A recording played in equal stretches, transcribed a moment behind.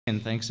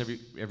And thanks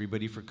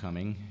everybody for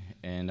coming.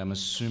 And I'm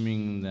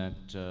assuming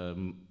that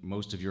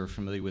most of you are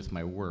familiar with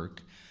my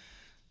work.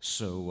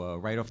 So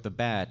right off the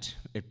bat,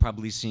 it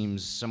probably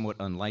seems somewhat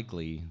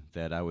unlikely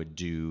that I would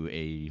do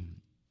a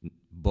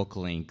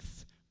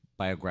book-length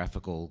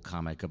biographical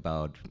comic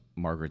about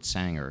Margaret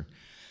Sanger.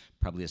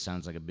 Probably it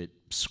sounds like a bit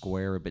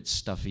square, a bit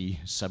stuffy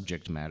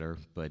subject matter,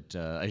 but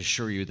I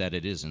assure you that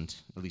it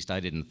isn't. At least I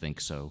didn't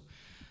think so,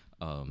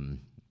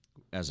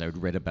 as I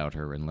read about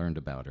her and learned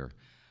about her.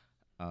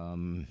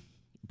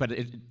 But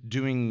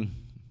doing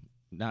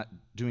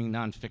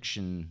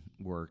nonfiction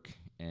work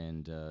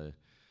and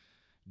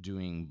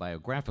doing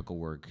biographical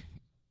work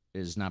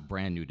is not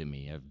brand new to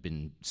me. I've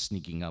been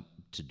sneaking up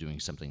to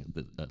doing something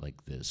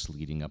like this,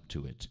 leading up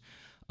to it.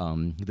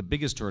 The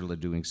biggest hurdle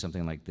of doing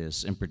something like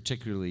this, and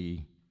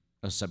particularly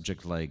a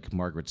subject like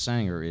Margaret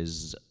Sanger,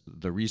 is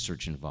the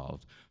research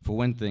involved. For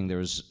one thing,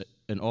 there's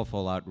an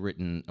awful lot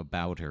written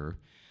about her,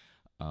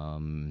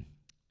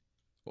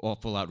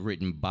 awful lot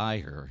written by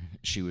her.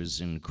 She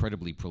was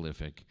incredibly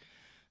prolific.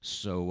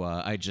 So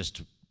I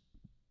just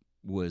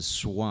was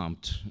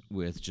swamped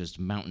with just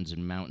mountains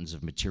and mountains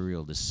of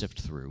material to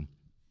sift through.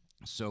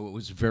 So it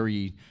was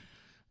very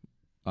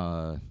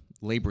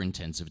labor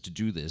intensive to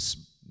do this,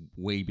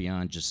 way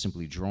beyond just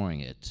simply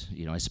drawing it.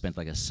 You know, I spent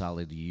like a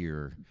solid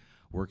year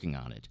working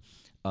on it.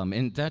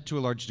 And that, to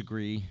a large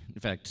degree, in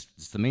fact,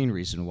 it's the main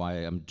reason why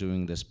I'm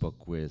doing this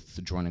book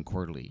with Drawn and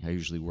Quarterly. I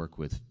usually work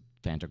with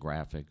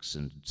Fantagraphics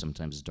and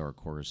sometimes Dark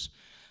Horse.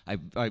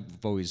 I've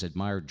always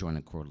admired Drawn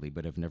and Quarterly,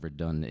 but I've never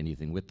done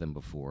anything with them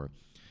before.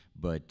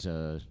 But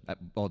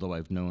although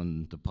I've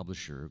known the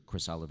publisher,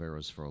 Chris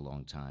Oliveros, for a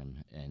long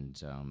time,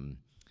 and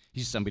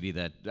he's somebody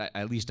that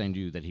at least I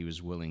knew that he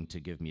was willing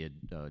to give me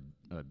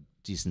a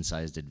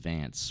decent-sized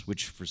advance,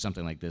 which for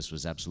something like this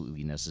was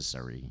absolutely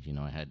necessary. You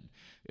know,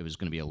 it was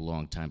going to be a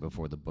long time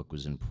before the book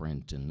was in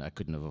print, and I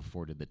couldn't have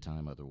afforded the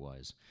time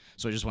otherwise.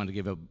 So I just wanted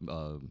to give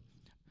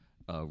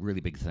a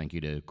really big thank you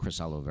to Chris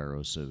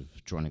Oliveros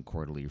of Drawn and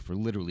Quarterly for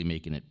literally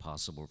making it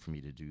possible for me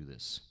to do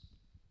this.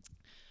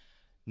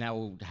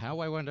 Now, how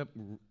I wound up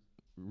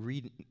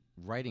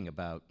writing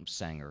about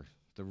Sanger,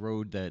 the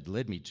road that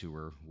led me to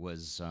her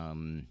was,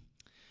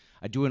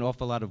 I do an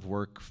awful lot of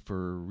work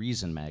for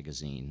Reason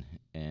magazine,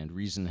 and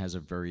Reason has a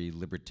very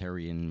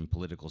libertarian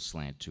political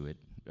slant to it.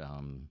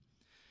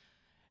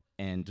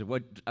 And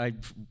what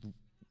I've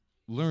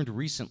learned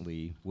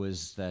recently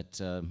was that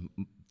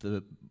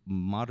the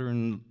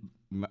modern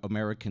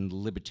American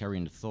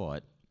libertarian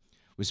thought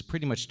was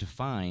pretty much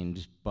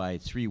defined by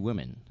three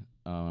women,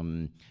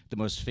 the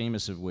most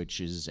famous of which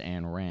is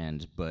Ayn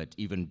Rand, but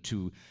even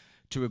to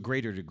a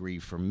greater degree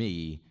for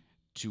me,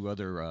 two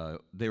other,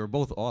 they were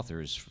both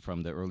authors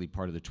from the early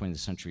part of the 20th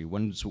century.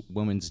 One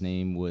woman's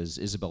name was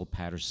Isabel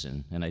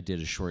Patterson, and I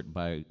did a short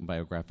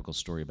biographical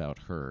story about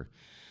her.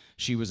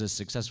 She was a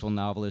successful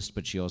novelist,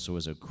 but she also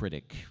was a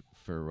critic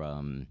for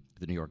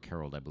the New York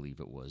Herald, I believe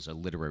it was, a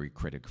literary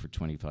critic for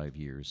 25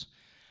 years.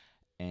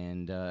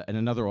 And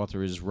another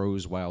author is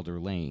Rose Wilder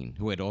Lane,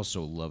 who I'd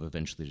also love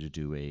eventually to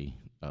do a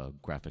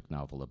graphic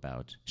novel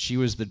about. She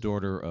was the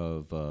daughter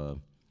of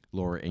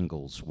Laura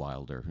Ingalls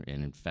Wilder,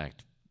 and in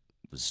fact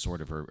was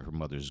sort of her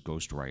mother's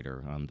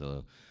ghostwriter on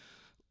the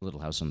Little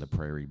House on the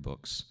Prairie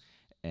books.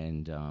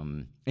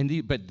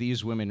 But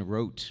these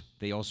women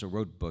they also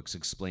wrote books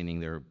explaining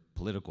their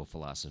political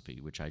philosophy,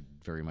 which I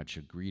very much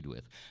agreed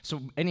with.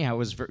 So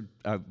anyhow,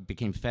 I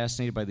became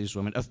fascinated by these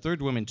women. A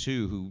third woman,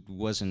 too, who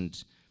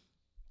wasn't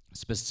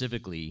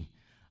specifically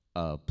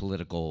a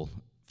political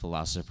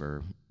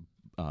philosopher,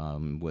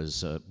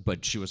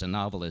 but she was a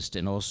novelist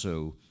and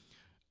also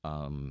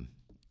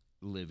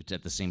lived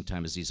at the same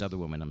time as these other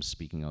women I'm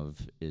speaking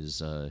of,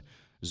 is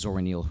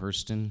Zora Neale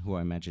Hurston, who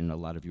I imagine a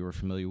lot of you are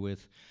familiar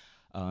with.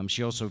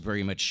 She also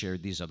very much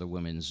shared these other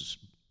women's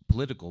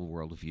political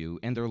worldview,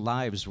 and their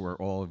lives were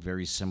all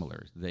very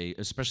similar. They,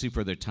 especially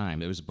for their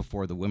time, it was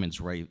before the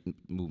women's right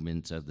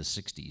movement of the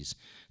 60s,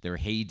 their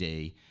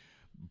heyday,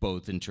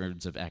 both in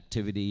terms of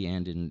activity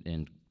and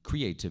in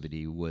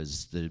creativity,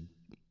 was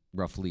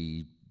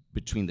roughly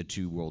between the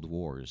two world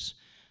wars,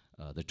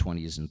 the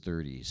 20s and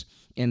 30s.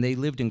 And they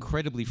lived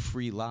incredibly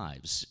free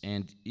lives,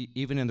 and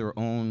even in their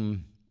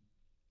own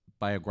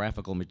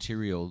biographical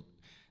material,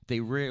 they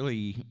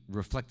rarely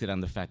reflected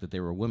on the fact that they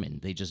were women.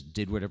 They just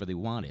did whatever they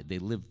wanted. They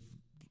lived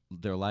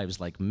their lives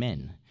like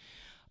men,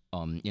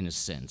 in a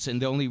sense.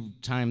 And the only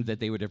time that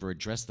they would ever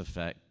address the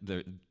fact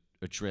that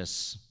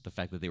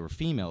they were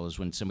female is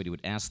when somebody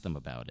would ask them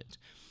about it.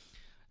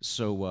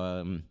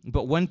 So,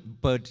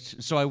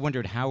 so I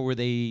wondered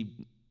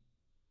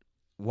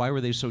why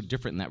were they so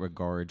different in that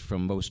regard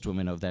from most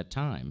women of that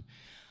time?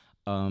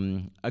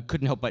 I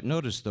couldn't help but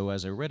notice, though,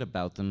 as I read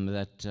about them,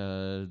 that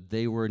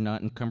they were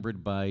not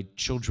encumbered by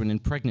children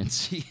and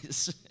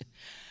pregnancies.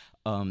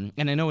 And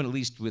I know at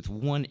least with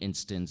one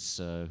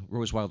instance,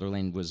 Rose Wilder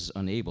Lane was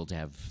unable to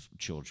have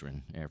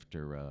children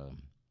after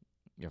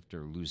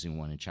losing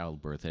one in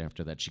childbirth, and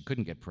after that she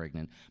couldn't get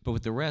pregnant. But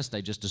with the rest, I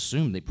just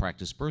assumed they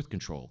practiced birth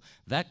control.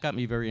 That got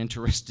me very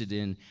interested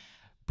in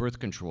birth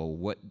control,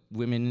 what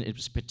women it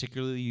was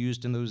particularly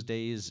used in those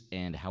days,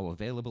 and how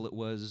available it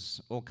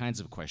was, all kinds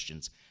of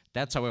questions.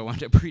 That's how I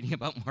wound up reading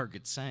about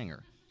Margaret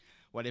Sanger.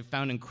 What I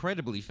found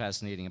incredibly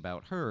fascinating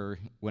about her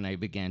when I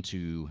began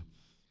to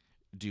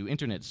do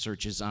internet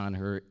searches on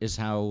her is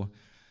how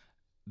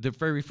the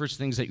very first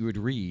things that you would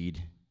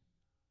read,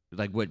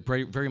 like what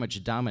very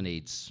much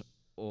dominates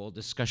all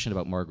discussion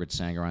about Margaret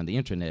Sanger on the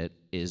internet,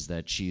 is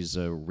that she's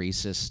a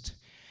racist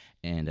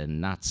and a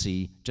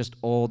Nazi, just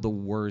all the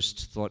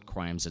worst thought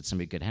crimes that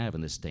somebody could have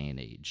in this day and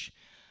age.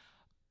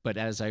 But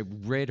as I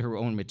read her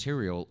own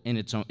material in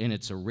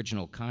its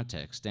original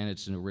context and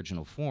its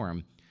original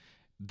form,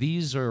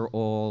 these are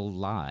all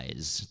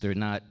lies. They're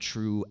not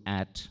true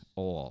at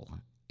all,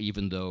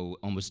 even though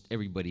almost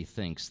everybody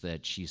thinks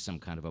that she's some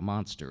kind of a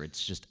monster.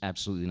 It's just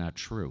absolutely not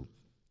true.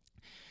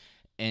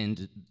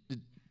 And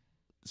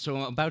so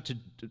I'm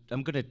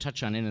going to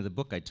touch on, in the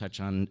book I touch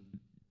on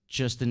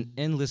just an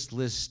endless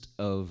list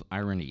of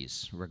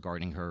ironies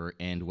regarding her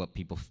and what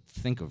people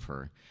think of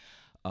her.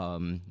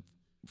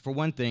 For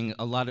one thing,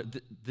 a lot of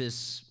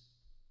this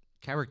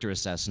character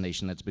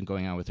assassination that's been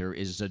going on with her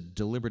is a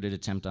deliberate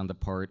attempt on the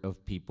part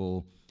of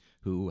people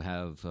who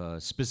have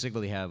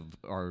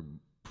are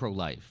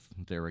pro-life.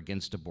 They're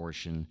against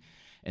abortion,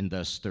 and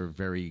thus they're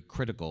very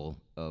critical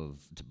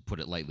of, to put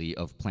it lightly,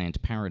 of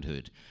Planned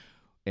Parenthood.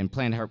 And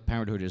Planned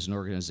Parenthood is an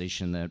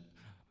organization that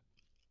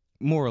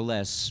more or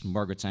less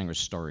Margaret Sanger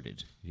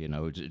started. You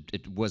know,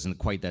 it wasn't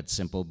quite that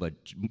simple, but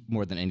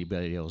more than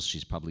anybody else,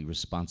 she's probably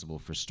responsible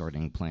for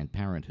starting Planned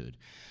Parenthood.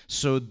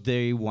 So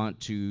they want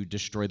to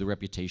destroy the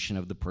reputation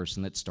of the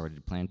person that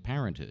started Planned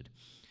Parenthood.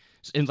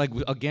 And like,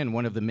 again,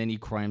 one of the many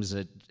crimes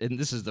that, and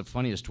this is the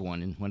funniest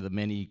one, and one of the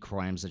many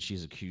crimes that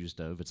she's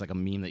accused of, it's like a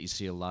meme that you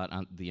see a lot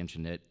on the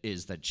internet,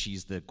 is that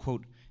she's the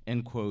quote,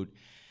 end quote,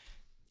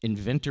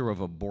 inventor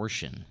of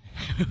abortion,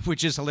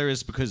 which is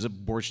hilarious because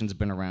abortion's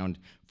been around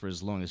for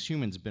as long as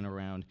humans have been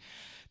around.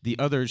 The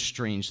other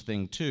strange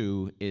thing,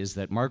 too, is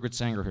that Margaret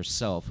Sanger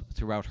herself,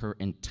 throughout her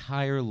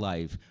entire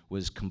life,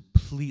 was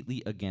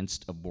completely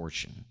against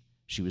abortion.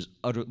 She was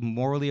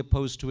morally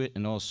opposed to it,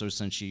 and also,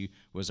 since she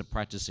was a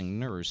practicing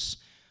nurse,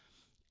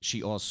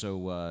 she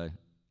also,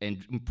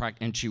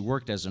 and she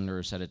worked as a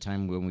nurse at a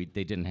time when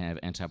they didn't have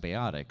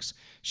antibiotics.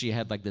 She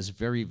had like this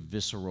very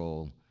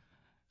visceral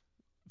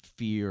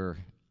fear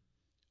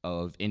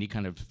of any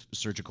kind of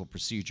surgical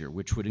procedure,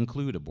 which would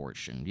include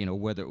abortion, you know,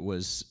 whether it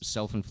was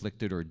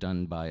self-inflicted or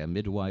done by a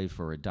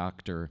midwife or a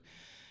doctor.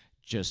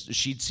 Just,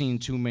 she'd seen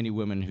too many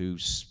women who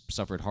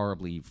suffered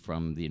horribly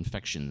from the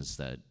infections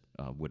that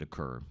would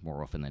occur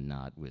more often than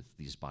not with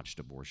these botched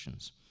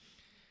abortions.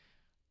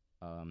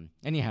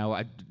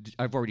 Anyhow,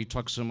 I've already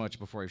talked so much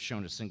before I've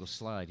shown a single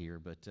slide here,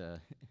 but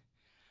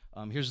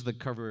here's the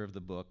cover of the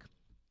book.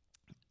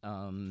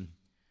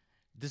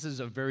 This is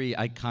a very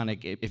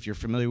iconic, if you're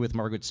familiar with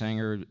Margaret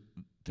Sanger,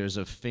 there's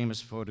a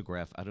famous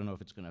photograph. I don't know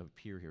if it's going to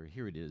appear here.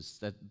 Here it is.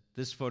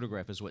 This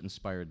photograph is what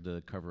inspired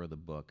the cover of the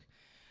book.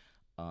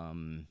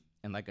 And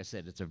like I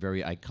said, it's a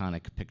very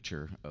iconic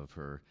picture of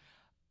her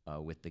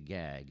with the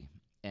gag.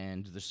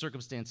 And the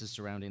circumstances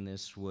surrounding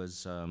this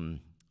was,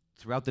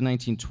 throughout the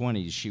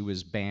 1920s, she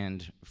was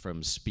banned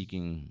from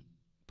speaking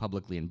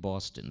publicly in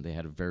Boston. They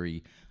had a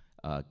very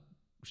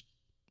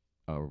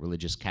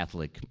religious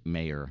Catholic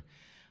mayor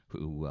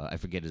who, I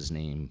forget his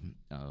name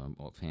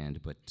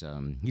offhand, but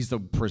he's the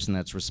person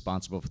that's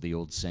responsible for the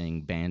old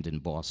saying, banned in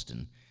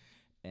Boston.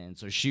 And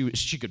so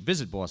she could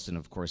visit Boston,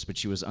 of course, but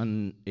she was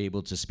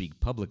unable to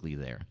speak publicly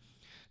there.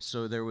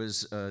 So there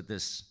was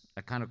this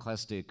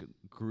iconoclastic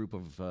group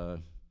of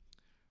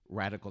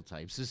radical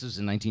types. This is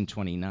in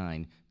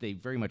 1929. They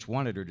very much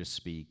wanted her to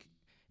speak,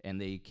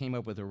 and they came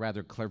up with a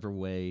rather clever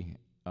way.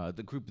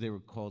 The group, they were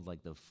called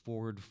like the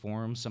Ford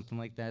Forum, something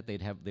like that.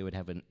 They would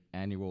have an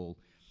annual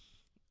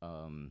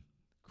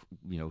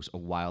you know, a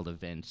wild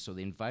event. So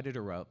they invited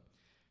her up,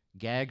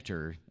 gagged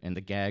her, and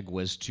the gag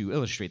was to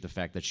illustrate the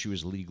fact that she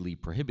was legally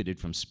prohibited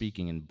from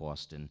speaking in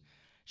Boston.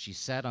 She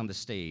sat on the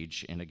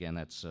stage, and again,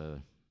 that's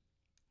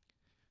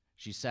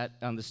she sat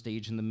on the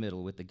stage in the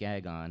middle with the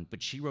gag on,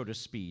 but she wrote a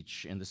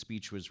speech, and the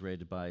speech was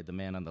read by the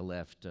man on the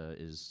left,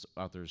 is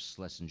Arthur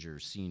Schlesinger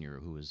Sr.,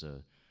 who is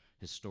a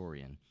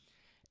historian.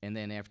 And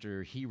then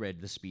after he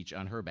read the speech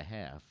on her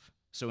behalf,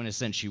 so in a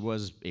sense, she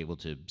was able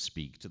to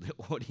speak to the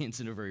audience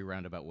in a very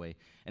roundabout way.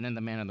 And then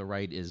the man on the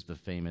right is the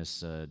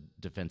famous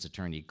defense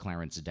attorney,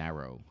 Clarence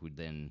Darrow, who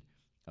then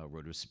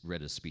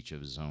read a speech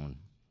of his own.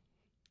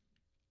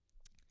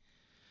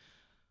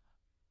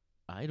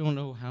 I don't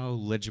know how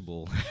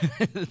legible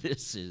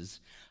this is.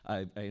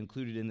 I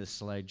included in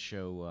this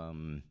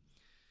slideshow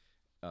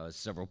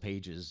several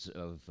pages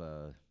of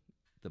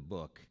the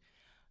book.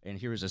 And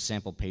here is a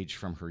sample page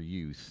from her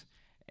youth.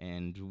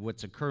 And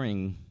what's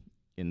occurring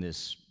in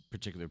this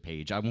particular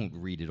page, I won't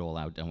read it all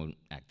out, I won't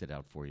act it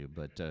out for you,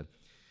 but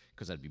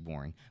because that'd be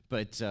boring.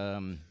 But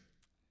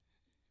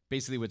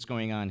basically what's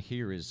going on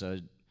here is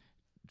a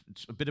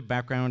bit of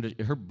background.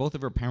 Both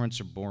of her parents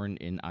are born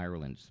in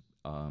Ireland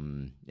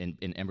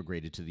and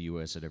emigrated to the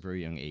US at a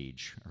very young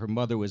age. Her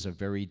mother was a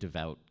very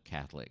devout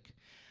Catholic.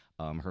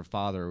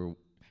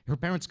 Her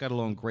parents got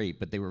along great,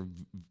 but they were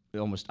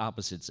almost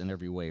opposites in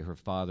every way. Her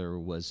father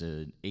was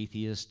an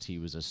atheist. He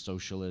was a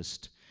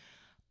socialist.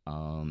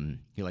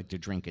 He liked to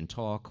drink and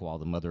talk, while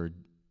the mother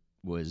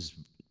was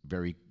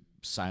very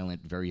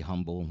silent, very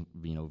humble,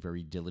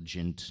 very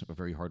diligent, a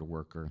very hard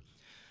worker.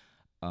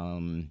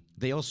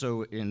 They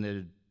also,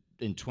 in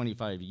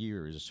 25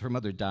 years, her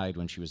mother died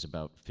when she was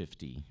about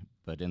 50,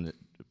 but in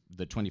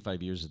the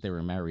 25 years that they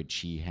were married,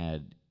 she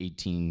had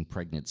 18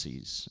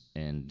 pregnancies,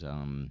 and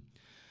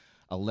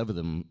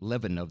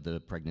 11 of the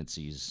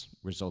pregnancies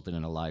resulted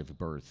in a live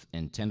birth,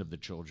 and 10 of the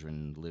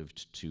children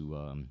lived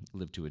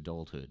to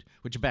adulthood,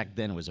 which back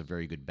then was a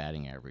very good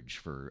batting average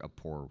for a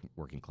poor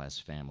working-class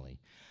family.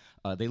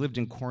 They lived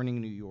in Corning,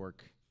 New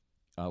York,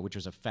 which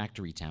was a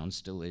factory town,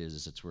 still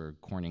is. It's where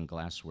Corning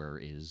Glassware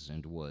is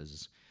and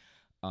was.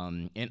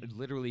 And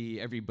literally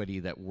everybody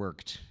that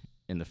worked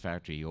in the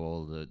factory,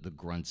 all the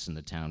grunts in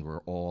the town,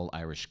 were all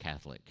Irish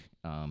Catholic.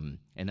 And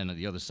then on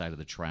the other side of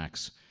the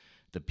tracks,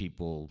 the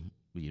people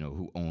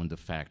who owned the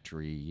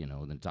factory,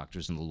 the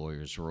doctors and the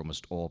lawyers, were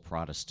almost all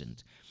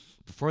Protestant.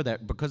 Before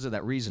that, because of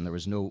that reason,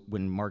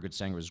 when Margaret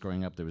Sanger was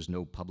growing up, there was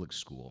no public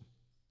school.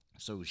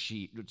 So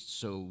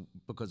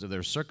because of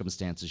their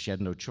circumstances, she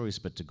had no choice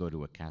but to go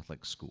to a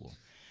Catholic school.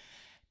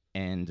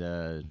 And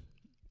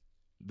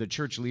the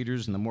church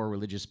leaders and the more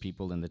religious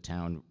people in the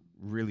town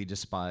really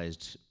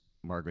despised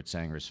Margaret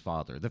Sanger's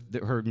father.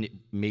 Her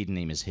maiden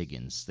name is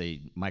Higgins.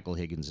 Michael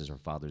Higgins is her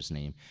father's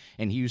name.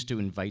 And he used to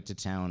invite to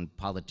town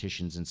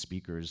politicians and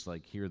speakers,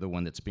 like here the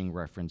one that's being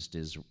referenced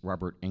is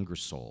Robert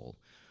Ingersoll,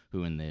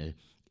 who in the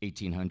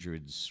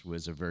 1800s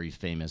was a very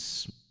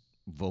famous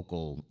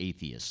vocal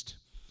atheist.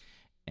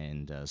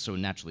 And so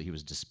naturally he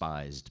was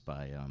despised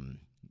by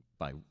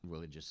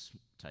religious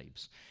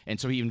types. And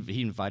so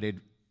he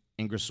invited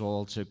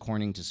Ingersoll to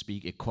Corning to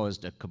speak. It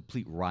caused a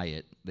complete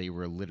riot. They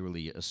were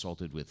literally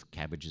assaulted with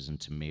cabbages and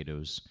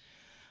tomatoes.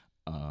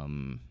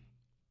 And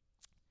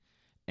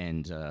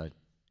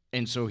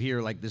so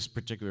here, like this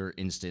particular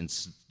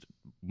instance,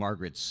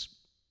 Margaret's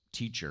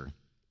teacher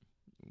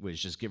was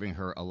just giving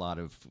her a lot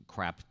of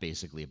crap,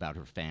 basically, about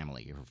her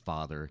family, her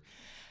father.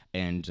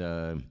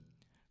 And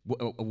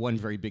one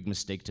very big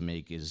mistake to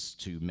make is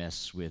to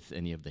mess with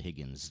any of the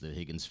Higgins. The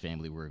Higgins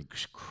family were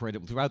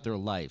incredible. Throughout their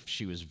life,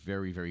 she was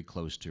very, very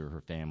close to her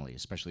family,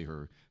 especially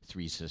her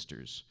 3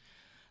 sisters.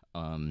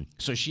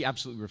 So she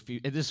absolutely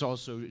refused. And this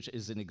also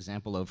is an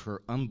example of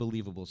her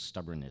unbelievable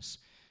stubbornness.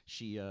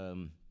 She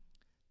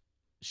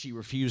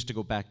refused to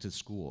go back to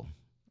school.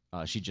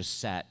 She just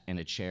sat in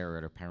a chair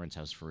at her parents'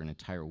 house for an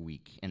entire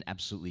week, and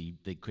absolutely,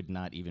 they could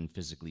not even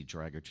physically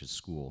drag her to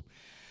school.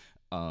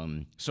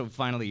 So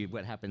finally,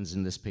 what happens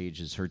in this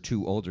page is her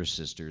 2 older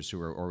sisters,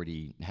 who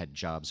already had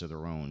jobs of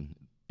their own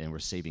and were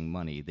saving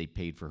money, they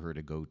paid for her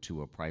to go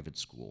to a private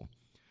school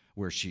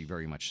where she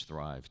very much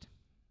thrived.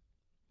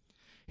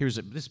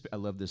 I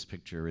love this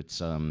picture.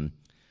 It's on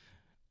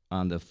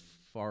the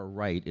far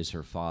right is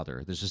her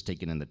father. This was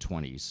taken in the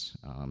 20s,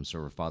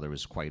 so her father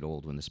was quite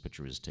old when this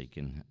picture was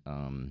taken.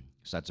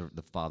 So that's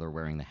the father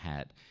wearing the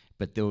hat.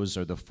 But those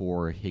are the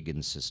 4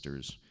 Higgins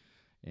sisters.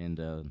 And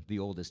the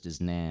oldest is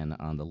Nan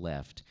on the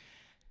left.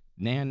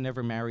 Nan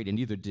never married, and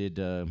neither did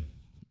the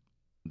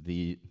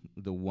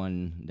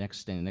one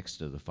standing next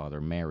to the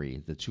father,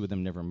 Mary. The 2 of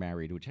them never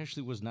married, which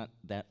actually was not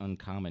that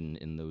uncommon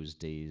in those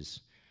days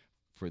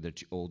for the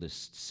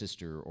oldest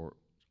sister or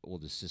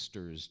oldest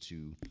sisters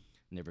to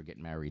never get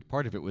married.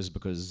 Part of it was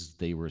because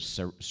they were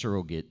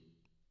surrogate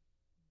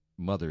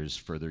mothers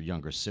for their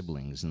younger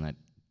siblings, and that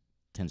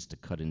tends to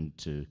cut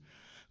into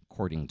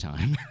courting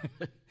time.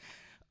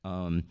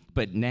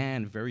 But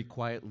Nan very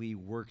quietly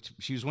worked.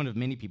 She was one of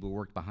many people who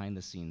worked behind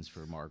the scenes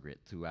for Margaret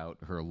throughout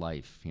her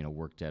life,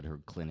 worked at her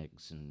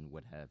clinics and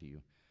what have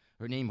you.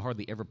 Her name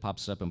hardly ever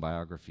pops up in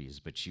biographies,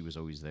 but she was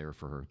always there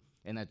for her.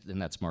 And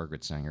that's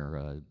Margaret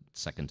Sanger,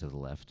 second to the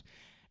left.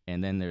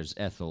 And then there's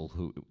Ethel,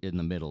 who in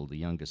the middle, the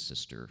youngest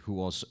sister,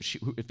 who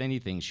if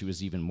anything, she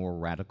was even more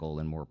radical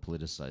and more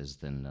politicized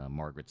than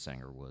Margaret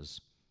Sanger was.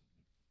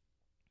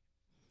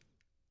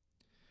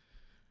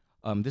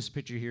 This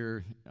picture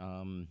here,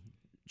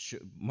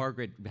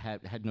 Margaret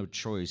had no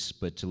choice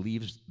but to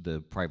leave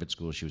the private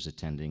school she was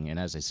attending, and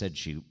as I said,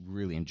 she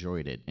really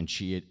enjoyed it, and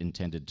she had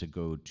intended to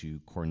go to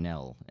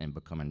Cornell and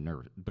become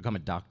a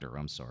doctor.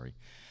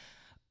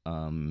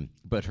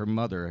 But her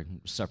mother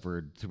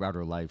suffered throughout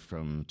her life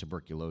from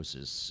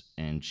tuberculosis,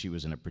 and she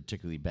was in a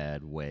particularly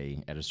bad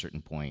way at a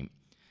certain point,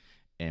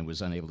 and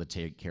was unable to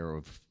take care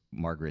of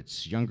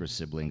Margaret's younger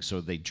siblings, so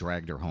they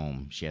dragged her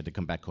home. She had to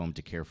come back home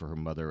to care for her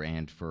mother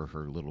and for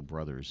her little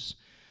brothers.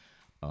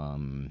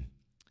 And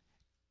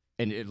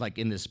like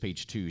in this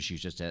page too,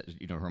 she's just had,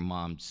 her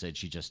mom said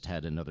she just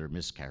had another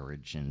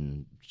miscarriage,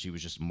 and she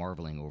was just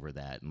marveling over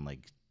that, and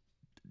like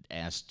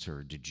asked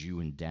her, "Did you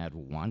and Dad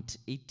want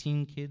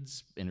 18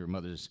 kids?" And her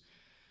mother's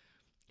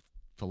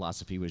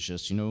philosophy was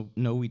just,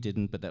 "No, we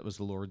didn't, but that was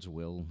the Lord's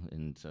will."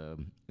 And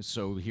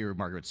so here,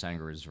 Margaret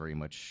Sanger is very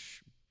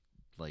much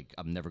like,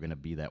 "I'm never going to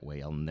be that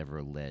way. I'll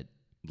never let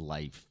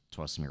life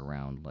tossed me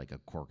around like a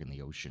cork in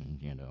the ocean,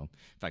 you know.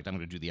 In fact, I'm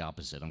going to do the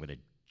opposite. I'm going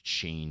to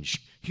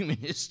change human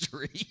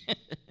history,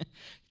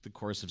 the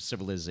course of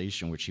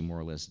civilization, which he more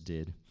or less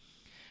did.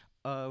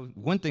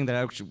 One thing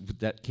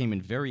that came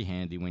in very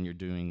handy when you're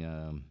doing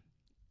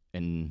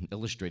an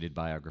illustrated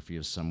biography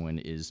of someone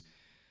is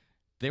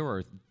there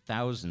are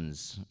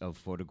thousands of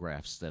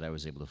photographs that I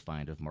was able to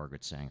find of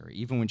Margaret Sanger,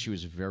 even when she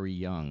was very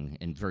young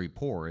and very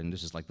poor, and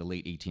this is like the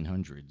late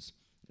 1800s.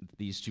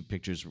 These two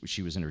pictures,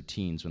 she was in her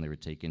teens when they were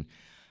taken.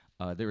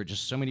 There were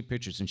just so many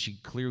pictures, and she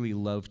clearly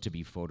loved to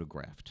be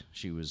photographed.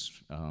 She was,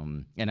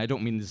 and I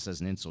don't mean this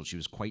as an insult, she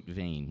was quite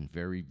vain,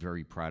 very,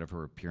 very proud of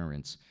her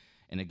appearance.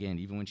 And again,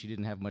 even when she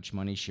didn't have much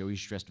money, she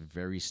always dressed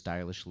very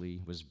stylishly,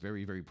 was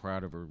very, very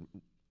proud of her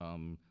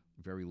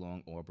very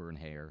long auburn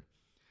hair,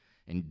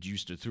 and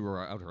used to,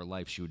 throughout her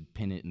life, she would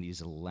pin it in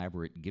these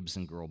elaborate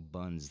Gibson girl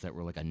buns that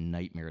were like a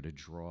nightmare to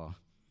draw.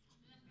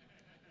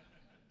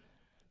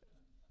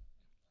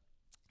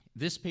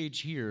 This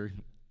page here,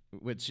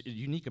 what's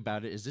unique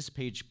about it is this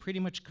page pretty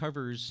much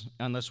covers,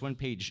 on this one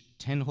page,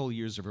 10 whole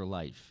years of her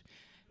life.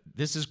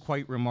 This is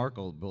quite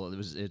remarkable.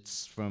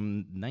 It's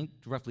from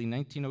roughly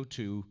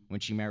 1902, when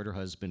she married her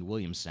husband,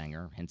 William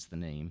Sanger, hence the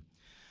name.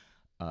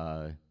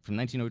 From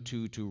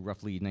 1902 to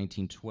roughly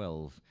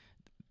 1912,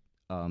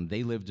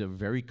 they lived a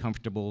very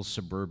comfortable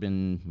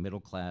suburban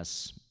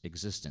middle-class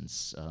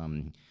existence.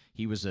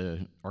 He was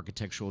an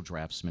architectural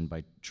draftsman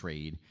by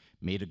trade,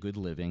 made a good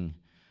living.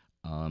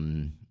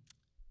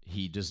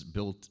 He just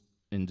built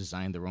and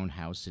designed their own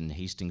house in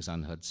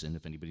Hastings-on-Hudson,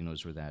 if anybody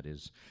knows where that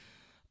is.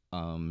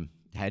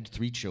 Had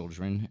 3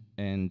 children,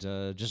 and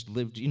just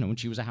lived, you know, and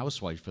she was a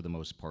housewife for the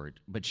most part,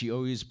 but she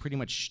always pretty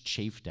much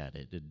chafed at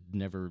it.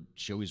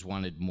 She always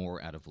wanted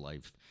more out of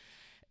life.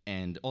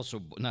 And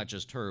also, not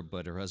just her,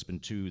 but her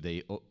husband too,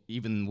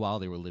 even while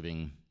they were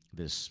living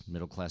this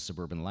middle-class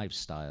suburban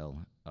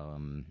lifestyle,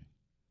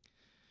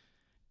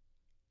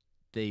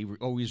 they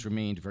always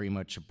remained very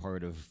much a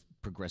part of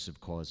progressive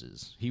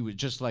causes. He was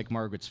just like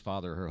Margaret's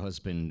father. Her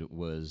husband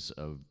was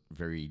a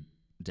very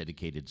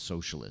dedicated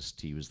socialist.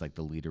 He was like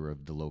the leader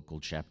of the local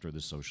chapter of the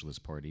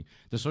Socialist Party.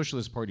 The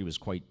Socialist Party was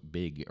quite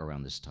big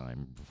around this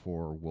time,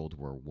 before World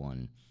War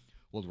I.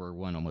 World War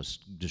I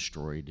almost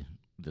destroyed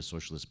the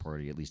Socialist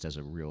Party, at least as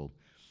a real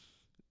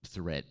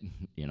threat.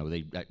 You know,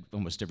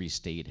 almost every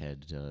state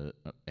had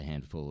a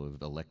handful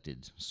of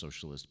elected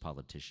socialist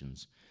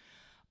politicians.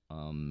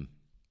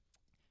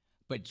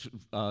 But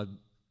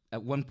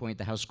at one point,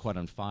 the house caught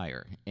on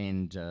fire,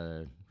 and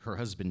her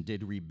husband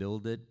did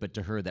rebuild it, but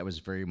to her, that was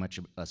very much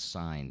a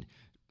sign.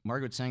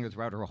 Margaret Sanger,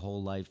 throughout her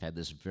whole life, had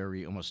this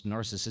very almost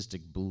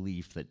narcissistic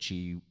belief that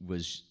she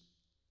was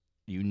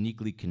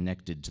uniquely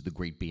connected to the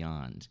great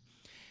beyond.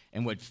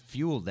 And what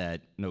fueled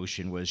that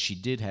notion was she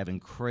did have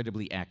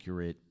incredibly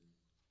accurate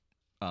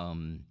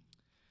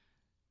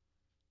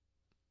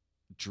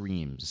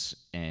dreams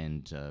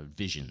and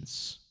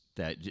visions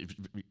that,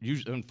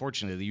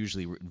 unfortunately, they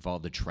usually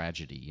involved a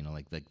tragedy, you know,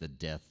 like the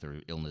death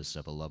or illness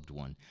of a loved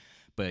one.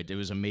 But it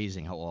was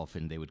amazing how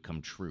often they would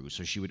come true.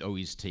 So she would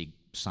always take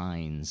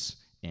signs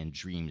and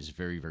dreams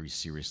very, very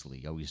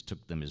seriously, always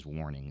took them as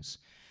warnings.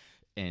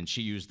 And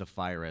she used the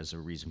fire as a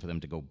reason for them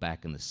to go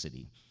back in the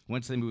city.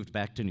 Once they moved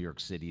back to New York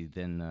City,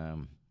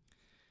 then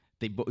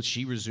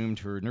she resumed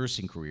her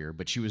nursing career,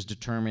 but she was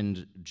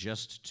determined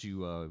just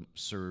to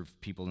serve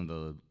people in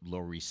the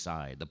Lower East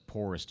Side, the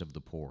poorest of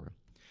the poor.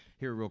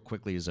 Here, real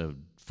quickly, is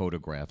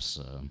photographs.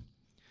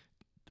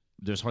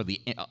 There's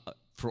hardly,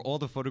 for all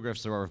the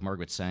photographs there are of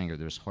Margaret Sanger,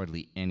 there's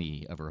hardly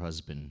any of her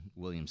husband,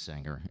 William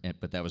Sanger,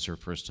 but that was her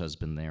first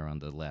husband there on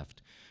the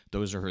left.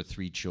 Those are her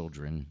 3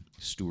 children,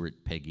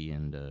 Stuart, Peggy,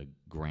 and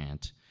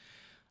Grant.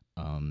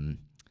 I'm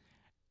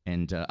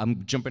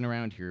jumping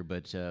around here,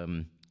 but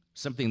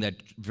something that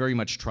very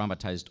much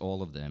traumatized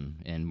all of them,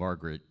 and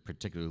Margaret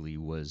particularly,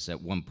 was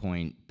at one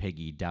point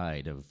Peggy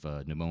died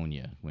of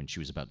pneumonia when she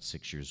was about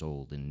 6 years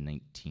old in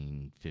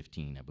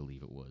 1915, I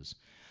believe it was.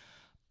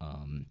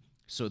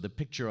 So the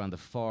picture on the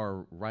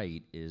far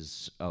right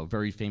is a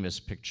very famous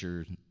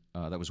picture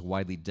that was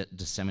widely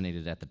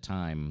disseminated at the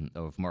time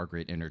of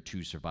Margaret and her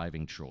 2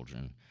 surviving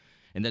children.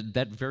 And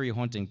that very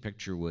haunting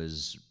picture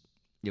was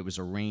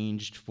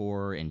arranged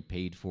for and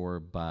paid for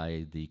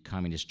by the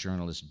communist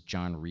journalist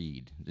John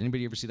Reed. Did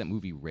anybody ever see that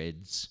movie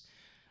Reds?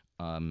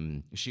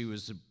 She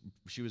was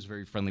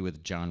very friendly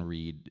with John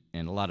Reed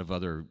and a lot of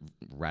other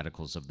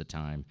radicals of the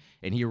time.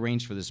 And he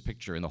arranged for this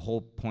picture, and the whole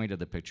point of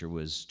the picture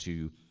was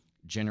to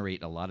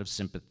generate a lot of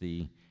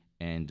sympathy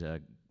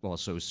and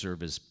also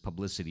serve as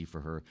publicity for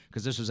her,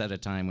 because this was at a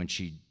time when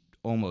she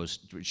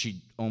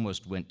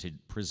almost went to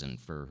prison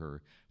for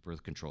her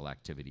birth control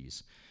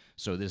activities.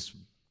 So this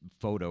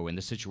photo and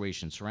the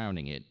situation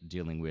surrounding it,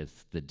 dealing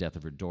with the death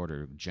of her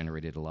daughter,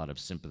 generated a lot of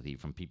sympathy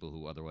from people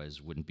who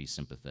otherwise wouldn't be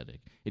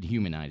sympathetic. It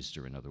humanized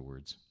her, in other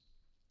words.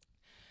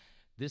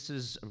 This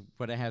is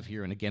what I have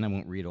here, and again, I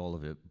won't read all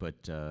of it,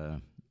 but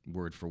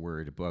word for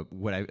word. But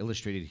what I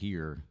illustrated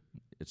here,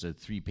 it's a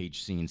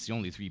 3-page scene. It's the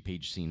only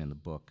 3-page scene in the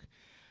book.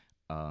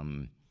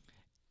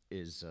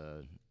 Is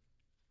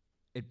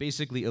It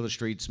basically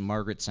illustrates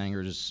Margaret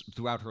Sanger's,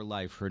 throughout her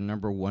life, her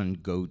number one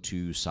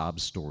go-to sob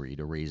story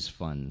to raise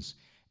funds.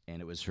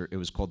 And it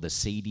was called the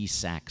Sadie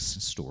Sachs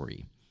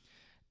story.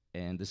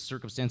 And the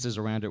circumstances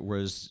around it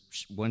was,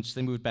 once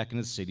they moved back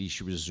into the city,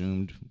 she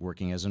resumed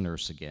working as a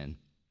nurse again.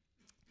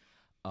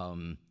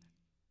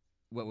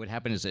 What would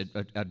happen is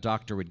a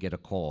doctor would get a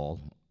call,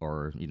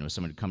 or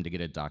someone would come to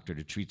get a doctor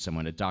to treat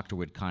someone. A doctor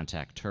would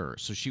contact her.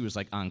 So she was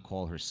like on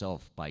call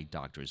herself by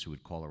doctors who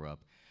would call her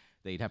up.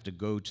 They'd have to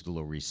go to the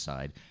Lower East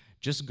Side.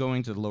 Just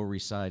going to the Lower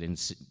East Side, and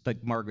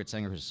like Margaret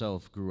Sanger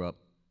herself grew up,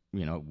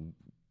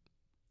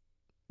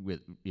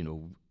 with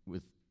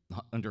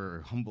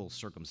under humble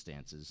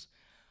circumstances.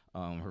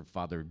 Her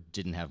father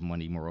didn't have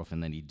money more often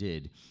than he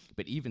did,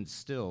 but even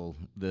still,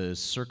 the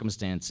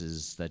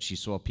circumstances that she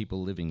saw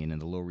people living in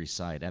the Lower East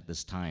Side at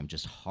this time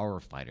just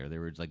horrified her. They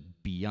were like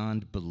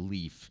beyond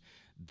belief,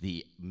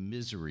 the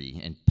misery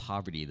and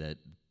poverty that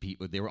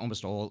people, they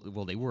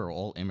were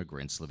all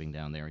immigrants living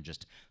down there and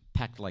just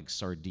packed like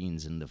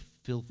sardines in the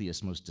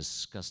filthiest, most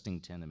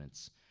disgusting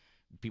tenements.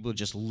 People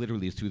just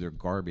literally threw their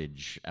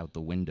garbage out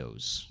the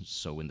windows.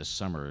 So in the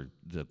summer,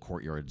 the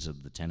courtyards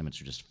of the tenements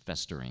were just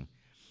festering.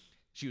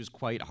 She was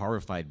quite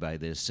horrified by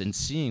this, and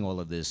seeing all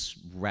of this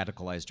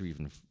radicalized her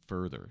even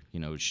further.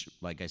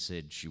 Like I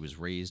said, she was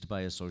raised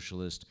by a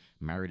socialist,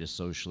 married a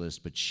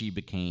socialist, but she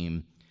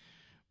became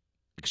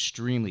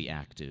extremely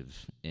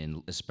active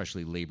in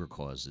especially labor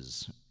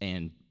causes.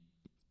 And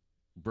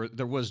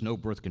there was no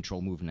birth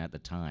control movement at the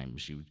time.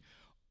 She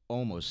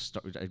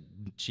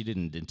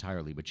didn't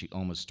entirely, but she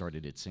almost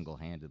started it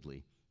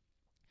single-handedly.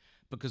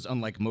 Because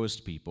unlike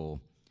most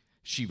people,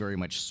 she very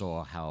much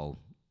saw how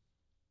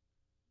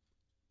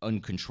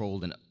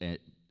uncontrolled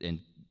and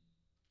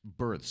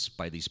births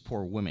by these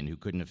poor women who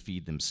couldn't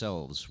feed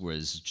themselves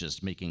was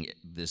just making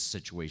this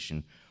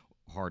situation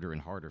harder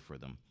and harder for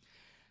them.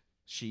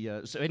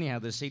 So anyhow,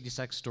 the Sadie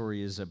Sachs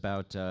story is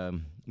about,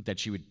 that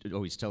she would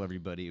always tell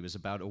everybody, it was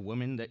about a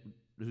woman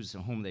whose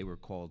home they were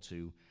called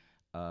to,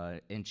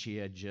 and she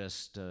had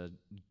just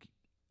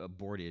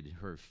aborted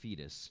her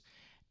fetus,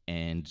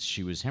 and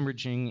she was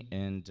hemorrhaging,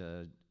 and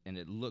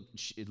it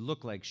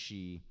looked like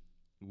she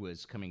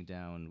was coming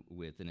down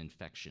with an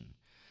infection.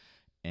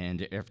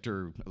 And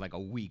after like a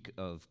week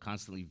of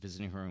constantly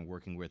visiting her and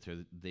working with her,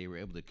 they were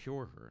able to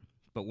cure her.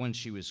 But once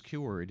she was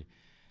cured,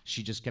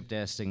 she just kept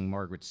asking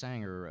Margaret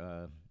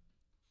Sanger,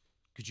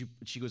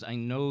 she goes, I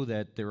know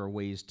that there are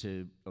ways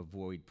to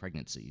avoid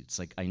pregnancy. It's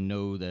like, I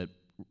know that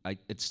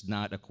it's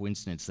not a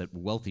coincidence that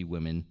wealthy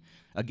women,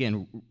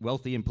 again,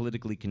 wealthy and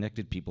politically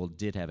connected people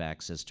did have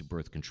access to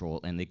birth control,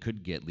 and they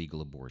could get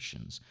legal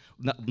abortions.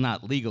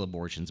 Not legal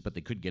abortions, but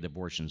they could get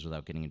abortions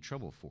without getting in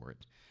trouble for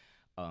it.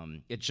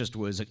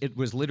 It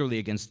was literally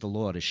against the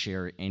law to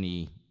share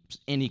any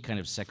kind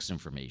of sex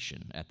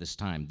information at this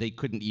time. They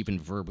couldn't even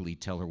verbally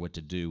tell her what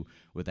to do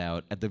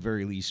without, at the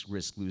very least,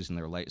 risk losing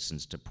their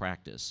license to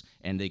practice.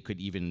 And they could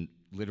even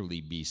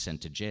literally be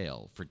sent to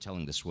jail for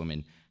telling this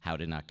woman how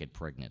to not get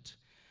pregnant.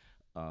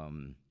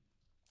 And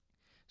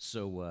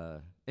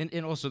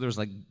also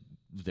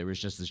there was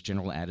just this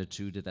general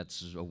attitude that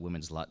that's a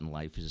woman's lot in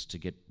life is to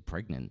get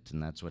pregnant,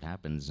 and that's what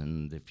happens.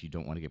 And if you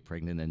don't want to get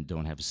pregnant, then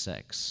don't have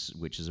sex,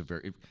 which is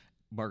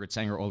Margaret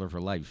Sanger all of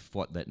her life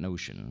fought that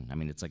notion. I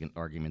mean, it's like an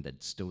argument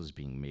that still is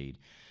being made.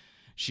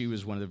 She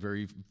was one of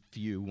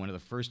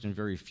the first and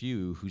very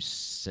few who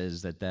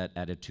says that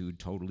attitude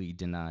totally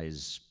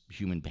denies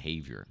human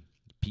behavior.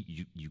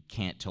 You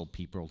can't tell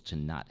people to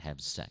not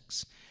have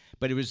sex.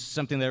 But it was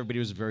something that everybody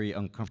was very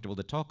uncomfortable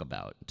to talk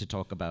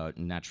about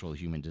natural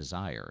human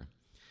desire.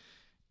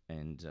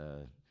 And,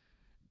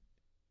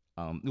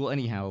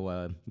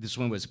 this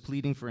one was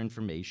pleading for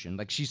information.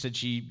 Like she said,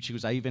 she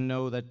goes, I even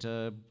know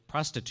that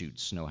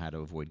prostitutes know how to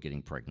avoid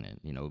getting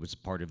pregnant. It was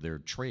part of their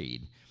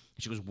trade.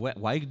 She goes,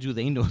 why do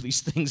they know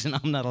these things and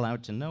I'm not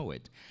allowed to know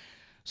it?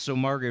 So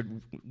Margaret,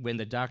 when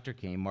the doctor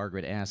came,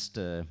 Margaret asked,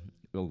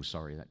 oh,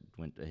 sorry, that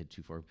went ahead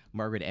too far.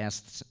 Margaret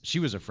asked, she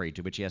was afraid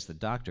to, but she asked the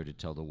doctor to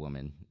tell the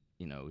woman,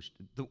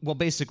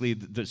 basically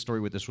the story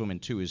with this woman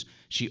too is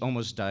she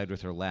almost died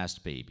with her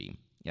last baby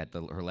at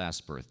her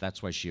last birth.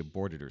 That's why she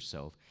aborted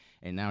herself.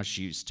 And now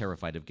she's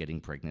terrified of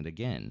getting pregnant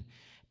again.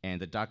 And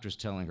the doctor's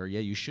telling her, yeah,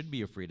 you should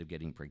be afraid of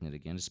getting pregnant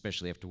again,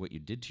 especially after what you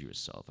did to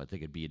yourself. I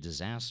think it'd be a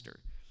disaster.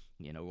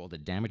 All the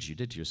damage you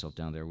did to yourself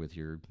down there with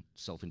your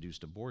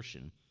self-induced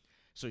abortion.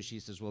 So she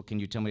says, well, can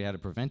you tell me how to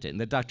prevent it? And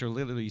the doctor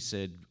literally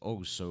said,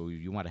 oh, so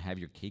you want to have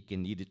your cake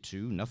and eat it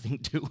too? Nothing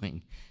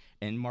doing.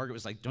 And Margaret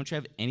was like, don't you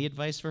have any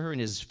advice for her?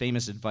 And his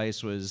famous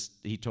advice was,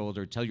 he told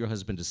her, tell your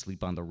husband to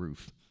sleep on the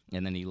roof.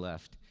 And then he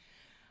left.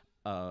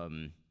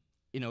 And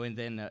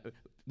then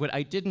what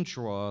I didn't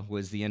draw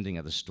was the ending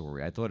of the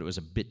story. I thought it was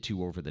a bit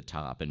too over the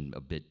top and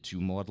a bit too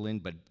maudlin,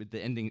 but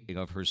the ending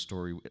of her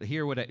story,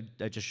 here what I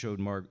just showed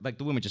Margaret, like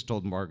the woman just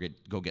told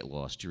Margaret, go get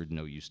lost, you're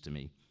no use to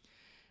me.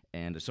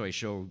 And so I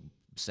show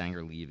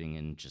Sanger leaving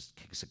and just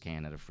kicks a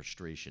can out of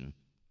frustration.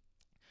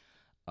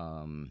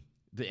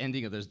 The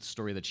ending of the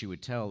story that she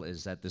would tell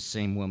is that the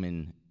same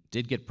woman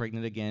did get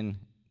pregnant again,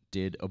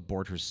 did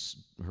abort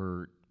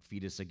her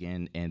fetus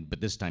again,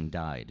 but this time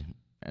died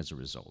as a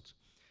result.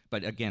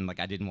 But again, like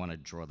I didn't want to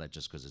draw that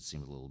just because it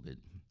seemed a little bit.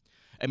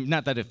 I mean,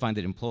 not that I find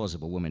it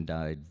implausible. Women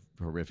died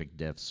horrific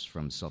deaths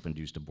from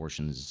self-induced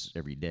abortions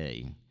every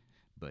day,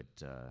 but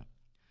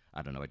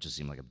I don't know. It just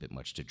seemed like a bit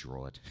much to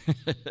draw it.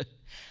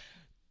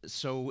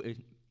 So,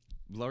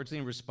 largely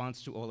in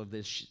response to all of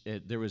this,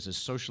 there was a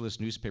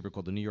socialist newspaper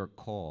called the New York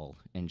Call,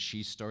 and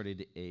she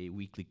started a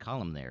weekly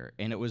column there.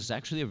 And it was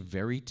actually a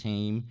very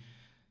tame,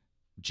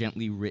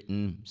 gently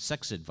written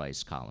sex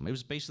advice column. It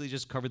was basically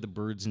just covered the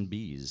birds and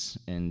bees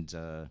and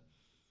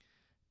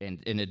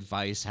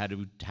advice how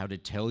to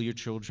tell your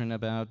children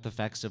about the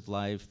facts of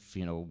life.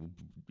 You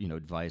know,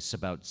 advice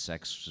about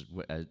sex.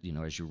 You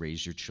know, as you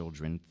raise your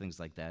children, things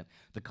like that.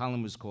 The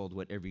column was called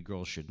 "What Every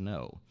Girl Should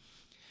Know."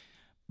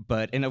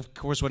 And of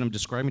course, what I'm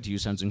describing to you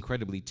sounds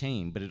incredibly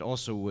tame, but it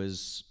also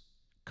was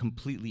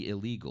completely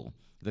illegal.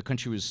 The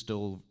country was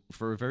still,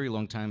 for a very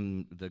long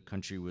time, the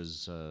country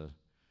was,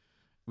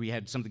 we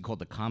had something called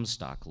the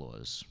Comstock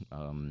laws,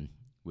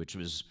 which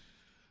was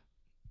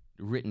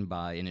written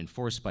by and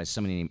enforced by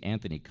somebody named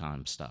Anthony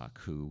Comstock,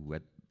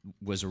 who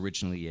was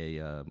originally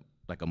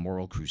like a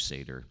moral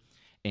crusader.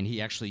 And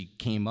he actually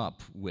came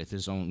up with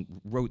his own,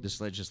 wrote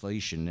this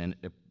legislation and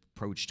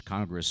approached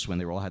Congress when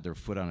they all had their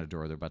foot on a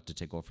door. They're about to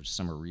take off for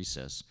summer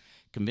recess,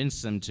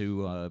 convinced them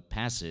to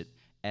pass it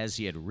as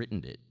he had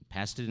written it,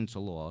 passed it into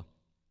law,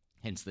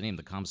 hence the name,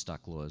 the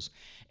Comstock laws,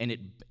 and it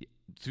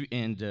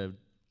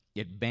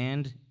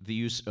banned the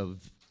use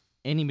of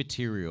any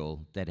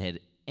material that had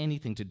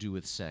anything to do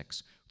with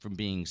sex from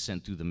being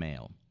sent through the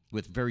mail,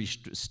 with very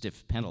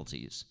stiff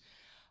penalties.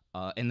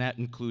 And that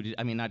included,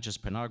 I mean, not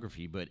just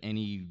pornography, but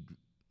any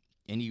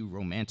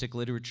romantic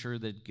literature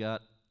that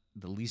got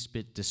the least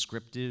bit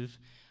descriptive.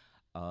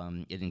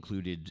 It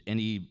included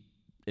any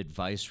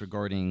advice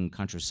regarding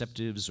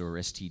contraceptives or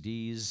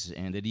STDs,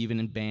 and it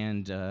even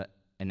banned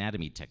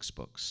anatomy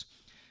textbooks.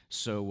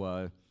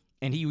 So,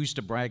 and he used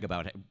to brag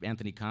about it.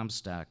 Anthony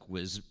Comstock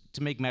was,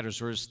 to make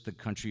matters worse,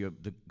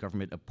 the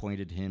government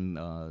appointed him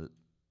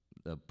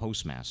the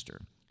postmaster,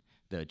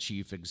 the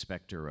chief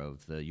inspector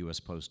of the U.S.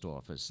 Post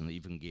Office, and they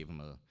even gave him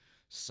a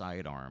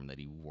sidearm that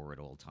he wore at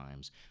all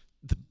times.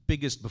 The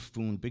biggest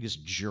buffoon,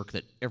 biggest jerk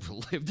that ever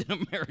lived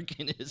in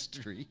American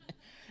history.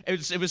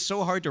 It was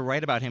so hard to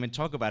write about him and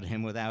talk about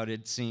him without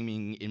it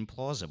seeming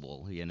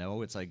implausible, you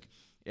know? It's like,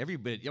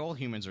 all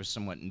humans are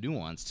somewhat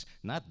nuanced,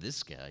 not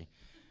this guy.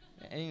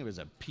 And it was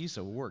a piece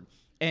of work.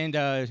 And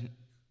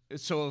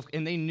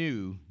and they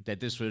knew that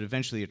this would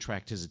eventually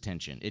attract his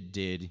attention. It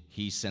did.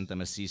 He sent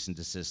them a cease and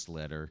desist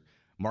letter.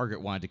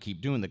 Margaret wanted to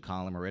keep doing the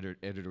column. Her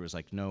editor was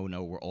like, no,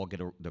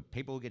 the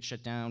paper will get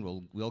shut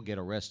down, we'll get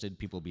arrested,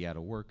 people will be out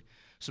of work.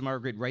 So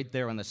Margaret, right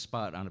there on the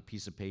spot on a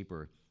piece of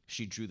paper,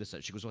 she drew this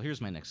out. She goes, well,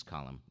 here's my next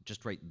column.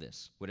 Just write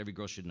this. What every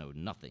girl should know,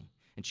 nothing.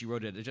 And she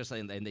wrote it just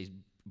like, and they,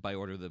 by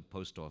order of the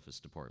post office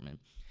department.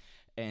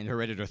 And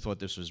her editor thought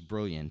this was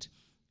brilliant.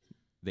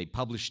 They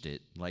published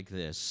it like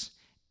this.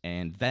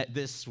 And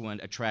this one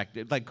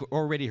attracted, like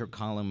already her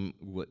column,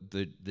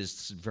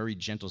 this very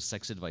gentle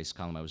sex advice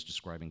column I was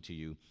describing to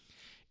you,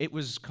 it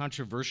was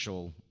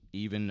controversial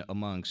even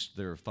amongst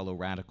their fellow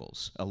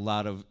radicals.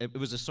 It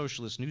was a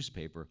socialist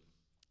newspaper.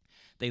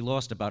 They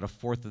lost about a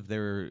fourth of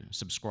their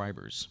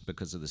subscribers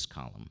because of this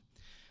column.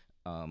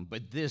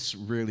 But this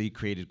really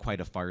created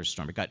quite a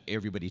firestorm. It got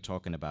everybody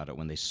talking about it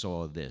when they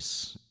saw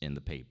this in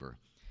the paper.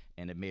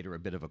 And it made her a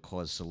bit of a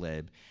cause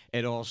célèbre.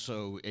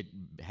 It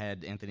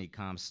had Anthony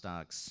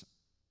Comstock's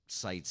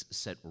sights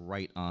set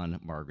right on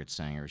Margaret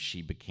Sanger.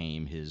 She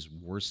became his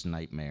worst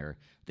nightmare.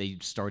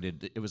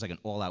 It was like an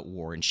all-out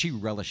war, and she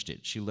relished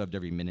it. She loved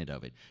every minute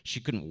of it. She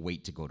couldn't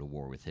wait to go to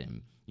war with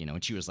him, you know,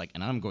 and she was like,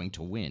 and I'm going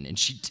to win, and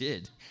she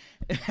did.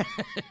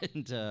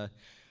 And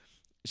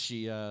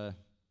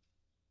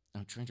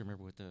I'm trying to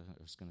remember what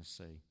I was going to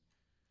say.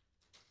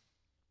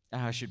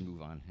 I should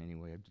move on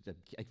anyway.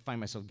 I find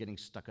myself getting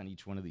stuck on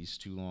each one of these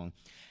too long.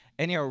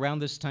 Anyhow, around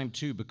this time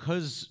too,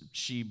 because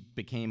she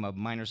became a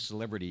minor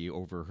celebrity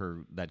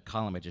over that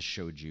column I just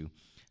showed you,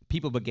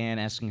 people began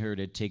asking her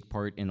to take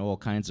part in all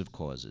kinds of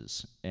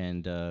causes.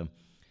 And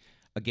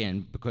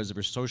again, because of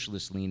her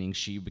socialist leaning,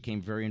 she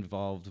became very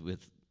involved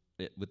with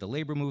the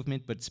labor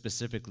movement, but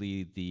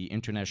specifically the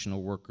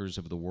International Workers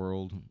of the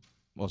World,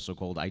 also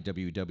called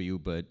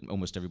IWW, but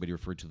almost everybody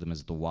referred to them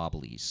as the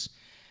Wobblies.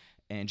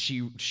 And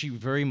she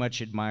very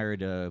much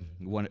admired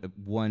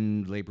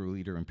one labor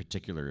leader in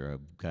particular, a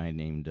guy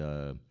named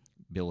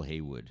Bill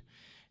Haywood.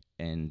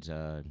 And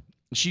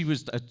she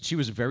was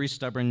very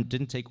stubborn,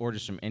 didn't take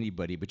orders from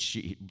anybody, but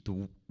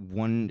the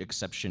one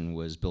exception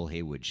was Bill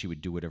Haywood. She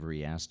would do whatever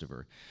he asked of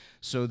her.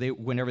 So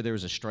whenever there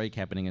was a strike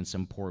happening in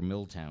some poor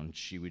mill town,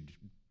 she would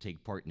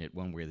take part in it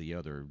one way or the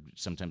other,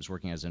 sometimes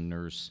working as a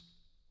nurse.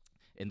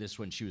 In this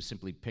one, she was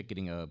simply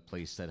picketing a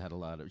place that had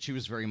she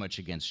was very much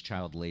against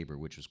child labor,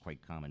 which was quite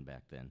common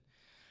back then.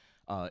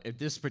 At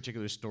this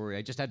particular story,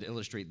 I just had to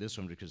illustrate this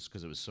one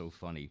because it was so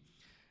funny.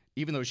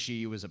 Even though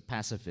she was a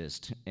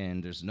pacifist,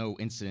 and there's no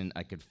incident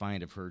I could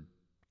find of her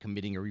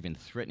committing or even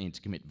threatening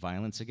to commit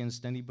violence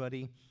against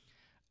anybody,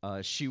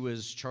 She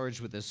was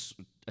charged with this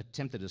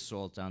attempted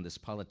assault on this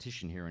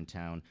politician here in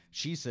town.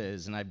 She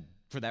says, and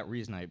for that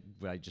reason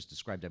what I just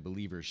described, I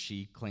believe her,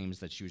 she claims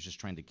that she was just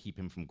trying to keep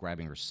him from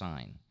grabbing her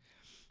sign.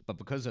 But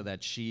because of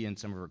that, she and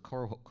some of her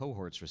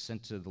cohorts were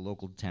sent to the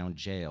local town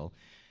jail.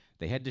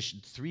 They had to,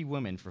 3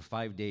 women for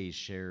 5 days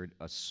shared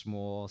a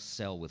small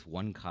cell with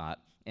 1 cot,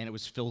 and it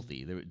was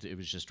filthy. It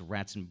was just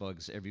rats and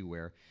bugs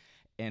everywhere.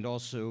 And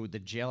also, the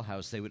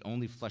jailhouse, they would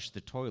only flush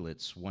the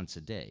toilets once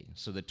a day.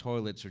 So the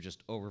toilets were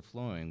just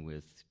overflowing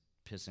with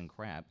piss and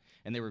crap,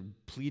 and they were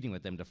pleading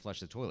with them to flush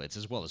the toilets,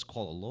 as well as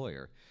call a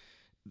lawyer.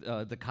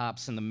 The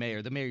cops and the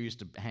mayor used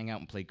to hang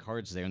out and play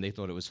cards there, and they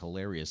thought it was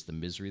hilarious, the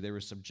misery they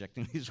were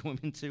subjecting these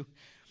women to.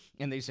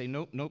 And they say,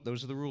 nope,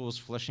 those are the rules,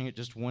 flushing it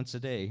just once a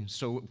day.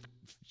 So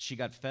she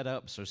got fed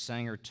up, so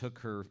Sanger took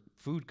her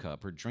food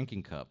cup, her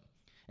drinking cup,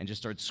 and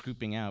just started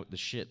scooping out the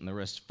shit, and the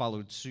rest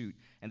followed suit.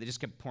 And they just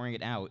kept pouring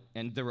it out,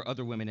 and there were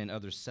other women in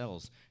other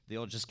cells. They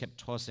all just kept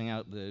tossing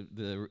out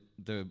the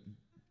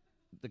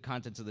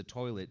contents of the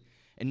toilet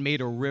and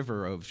made a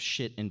river of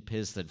shit and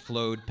piss that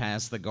flowed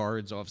past the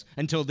guards' office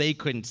until they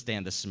couldn't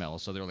stand the smell.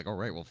 So they were like, all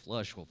right, we'll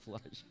flush.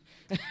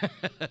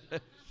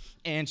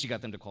 And she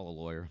got them to call a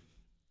lawyer.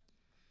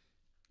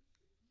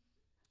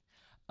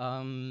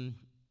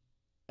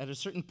 At a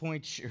certain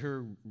point,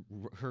 her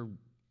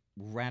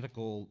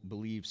radical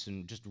beliefs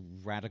and just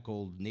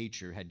radical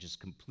nature had just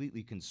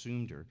completely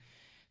consumed her.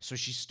 So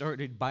she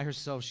started, by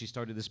herself, she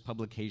started this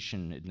publication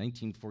in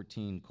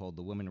 1914 called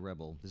The Woman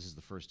Rebel. This is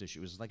the first issue.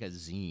 It was like a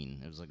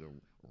zine. It was like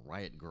a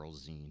Riot Girl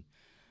zine.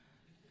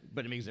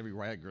 But it makes every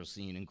Riot Girl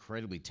scene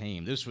incredibly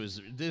tame. This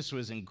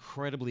was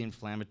incredibly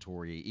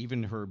inflammatory.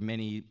 Even her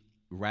many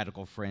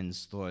radical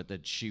friends thought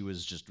that she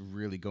was just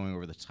really going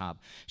over the top.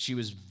 She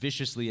was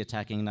viciously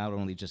attacking not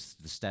only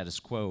just the status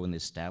quo and the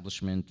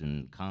establishment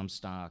and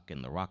Comstock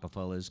and the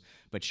Rockefellers,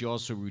 but she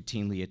also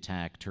routinely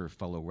attacked her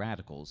fellow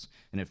radicals.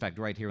 And in fact,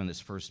 right here on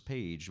this first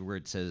page, where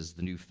it says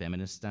the new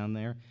feminist down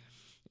there,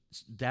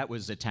 that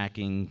was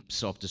attacking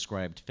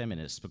self-described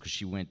feminists, because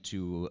she went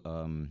to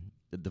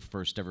the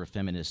first ever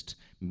feminist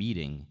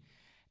meeting.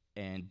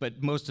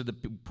 But most of the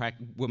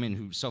women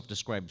who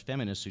self-described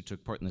feminists who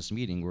took part in this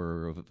meeting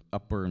were of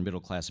upper and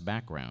middle class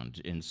background,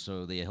 and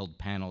so they held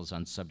panels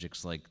on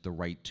subjects like the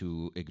right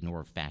to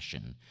ignore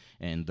fashion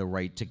and the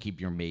right to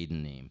keep your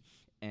maiden name.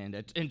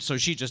 And so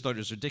she just thought it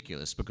was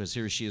ridiculous, because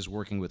here she is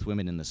working with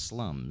women in the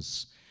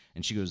slums,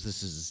 and she goes,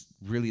 this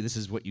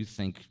is what you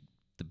think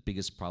the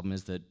biggest problem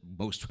is that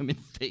most women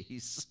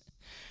face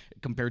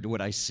compared to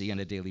what I see on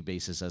a daily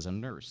basis as a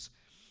nurse.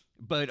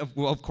 But,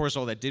 of course,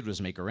 all that did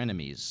was make her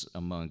enemies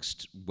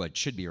amongst what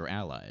should be her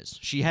allies.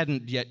 She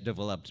hadn't yet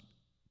developed,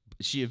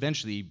 she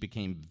eventually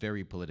became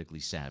very politically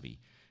savvy.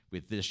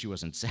 With this, she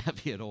wasn't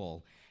savvy at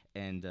all.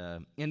 And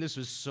this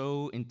was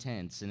so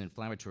intense and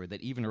inflammatory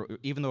that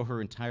even though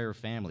her entire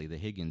family, the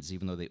Higgins,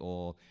 even though they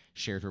all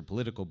shared her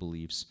political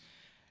beliefs,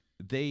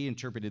 they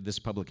interpreted this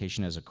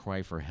publication as a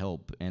cry for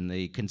help, and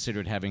they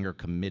considered having her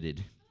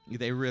committed.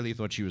 They really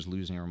thought she was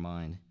losing her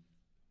mind.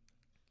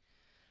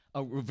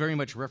 Very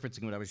much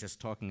referencing what I was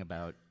just talking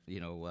about,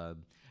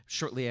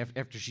 shortly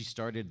after she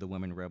started the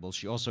Women Rebels,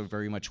 she also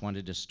very much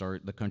wanted to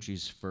start the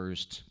country's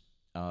first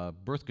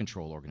birth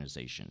control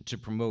organization to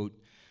promote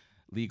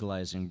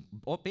legalizing.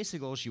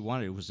 Basically, all she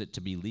wanted was it to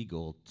be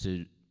legal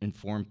to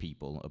inform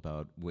people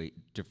about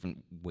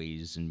different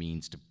ways and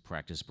means to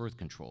practice birth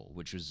control,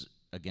 which was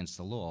against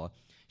the law.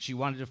 She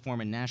wanted to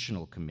form a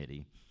national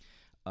committee.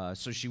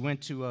 So she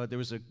went to, there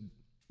was a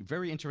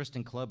very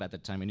interesting club at the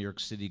time in New York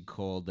City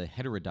called the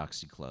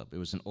Heterodoxy Club. It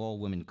was an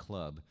all-women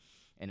club,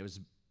 and it was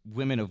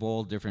women of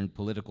all different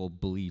political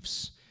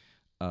beliefs,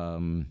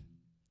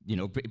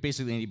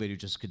 basically anybody who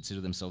just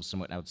considered themselves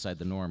somewhat outside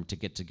the norm, to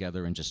get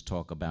together and just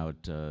talk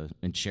about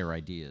and share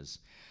ideas.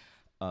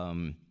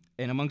 And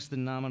amongst the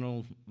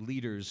nominal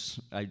leaders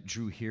I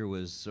drew here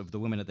was, of the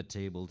women at the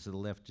table, to the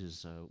left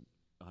is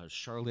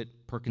Charlotte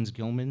Perkins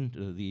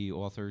Gilman, the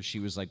author. She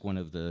was like one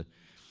of the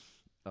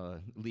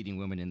leading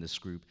women in this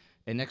group.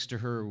 And next to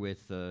her,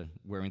 with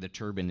wearing the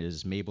turban,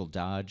 is Mabel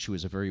Dodge, who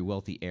is a very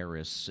wealthy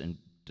heiress and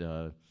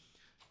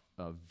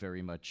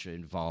very much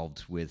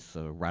involved with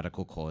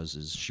radical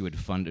causes. She would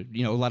fund,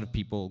 a lot of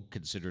people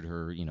considered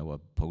her, a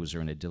poser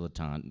and a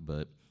dilettante,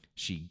 but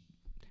she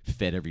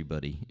fed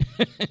everybody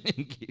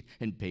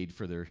and paid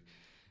for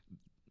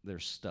their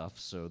stuff,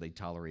 so they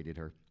tolerated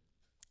her.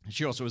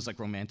 She also was like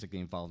romantically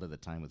involved at the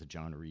time with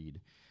John Reed.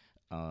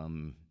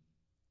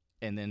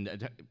 And then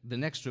the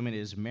next woman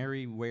is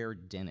Mary Ware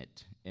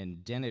Dennett.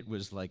 And Dennett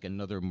was like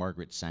another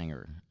Margaret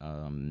Sanger.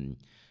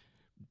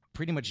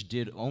 Pretty much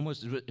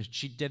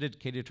she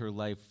dedicated her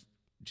life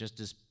just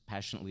as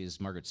passionately as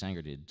Margaret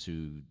Sanger did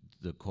to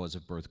the cause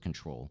of birth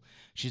control.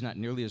 She's not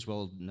nearly as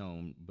well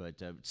known, but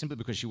simply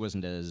because she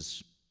wasn't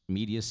as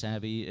media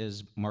savvy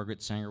as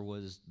Margaret Sanger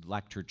was,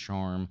 lacked her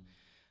charm,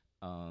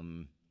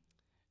 and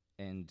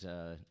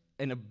a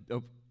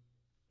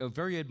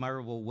very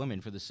admirable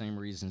woman for the same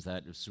reasons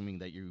that, assuming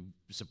that you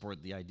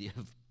support the idea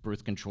of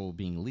birth control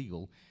being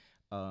legal,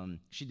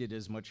 she did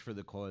as much for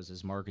the cause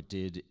as Margaret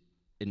did.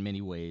 in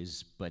many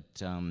ways,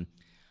 but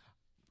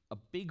a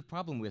big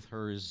problem with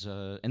her is,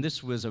 and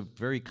this was a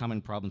very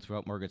common problem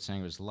throughout Margaret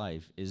Sanger's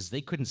life, is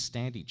they couldn't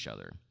stand each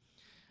other.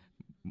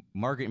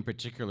 Margaret in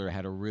particular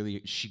had a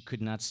really, she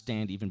could not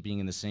stand even being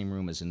in the same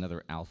room as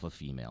another alpha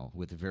female,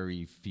 with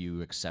very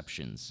few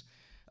exceptions.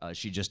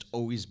 She just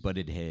always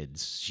butted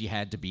heads. She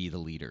had to be the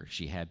leader.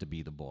 She had to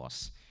be the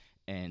boss.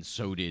 And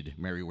so did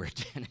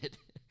Meriwether Dennett.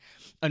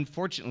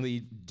 Unfortunately,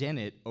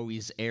 Dennett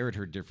always aired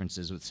her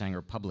differences with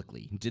Sanger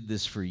publicly. Did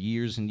this for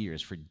years and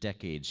years, for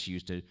decades. She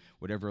used to,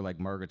 whatever, like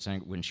Margaret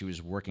Sanger, when she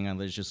was working on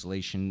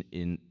legislation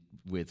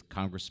with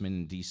congressmen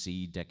in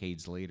D.C.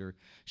 decades later,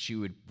 she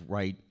would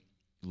write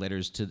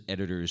letters to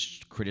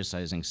editors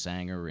criticizing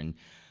Sanger and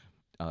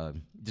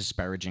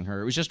disparaging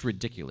her. It was just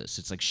ridiculous.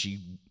 It's like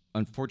she,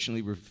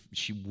 unfortunately,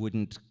 she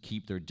wouldn't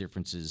keep their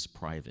differences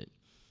private,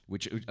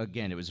 which,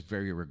 again, it was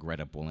very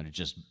regrettable, and it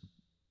just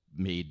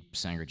made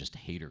Sanger just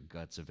hate her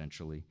guts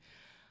eventually.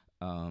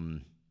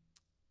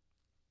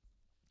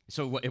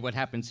 So what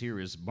happens here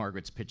is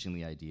Margaret's pitching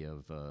the idea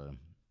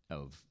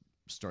of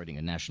starting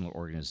a national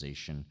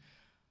organization,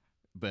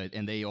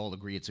 and they all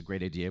agree it's a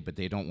great idea, but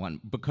they don't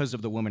want, because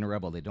of the woman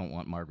rebel, they don't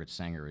want Margaret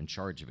Sanger in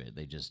charge of it.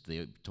 They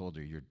told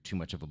her, you're too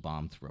much of a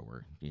bomb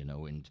thrower, you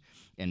know,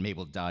 and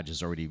Mabel Dodge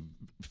is already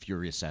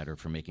furious at her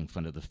for making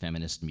fun of the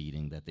feminist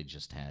meeting that they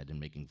just had and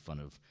making fun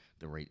of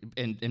the right,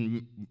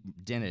 and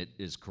Dennett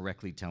is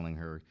correctly telling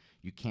her,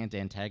 you can't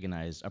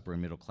antagonize upper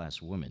and middle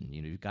class women.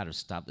 You know, you've got to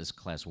stop this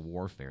class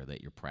warfare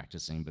that you're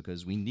practicing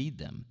because we need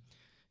them.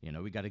 You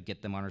know, we got to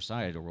get them on our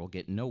side or we'll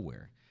get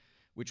nowhere,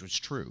 which was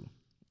true.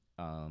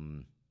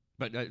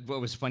 But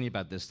what was funny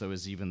about this, though,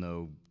 is even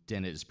though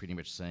Dennett is pretty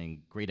much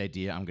saying, great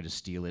idea, I'm going to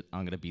steal it,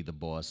 I'm going to be the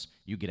boss,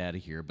 you get out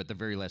of here, but the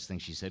very last thing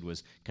she said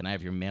was, can I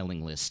have your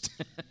mailing list?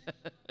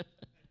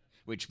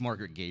 Which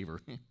Margaret gave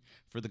her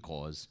for the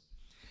cause.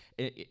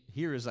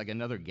 Here is like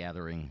another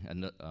gathering,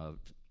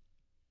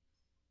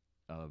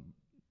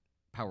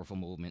 powerful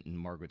moment in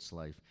Margaret's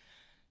life.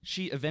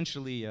 She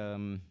eventually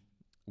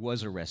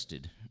was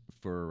arrested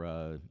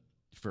for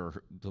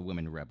the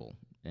women rebel.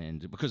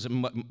 And because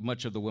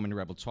much of the women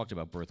rebel talked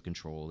about birth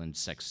control and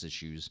sex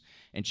issues,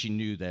 and she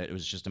knew that it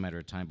was just a matter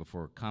of time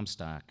before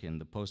Comstock and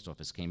the post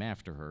office came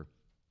after her.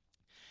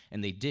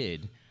 And they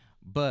did,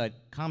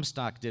 but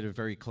Comstock did a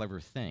very clever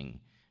thing.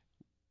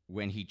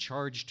 When he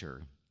charged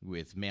her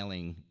with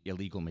mailing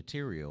illegal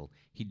material,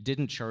 he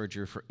didn't charge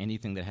her for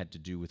anything that had to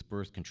do with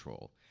birth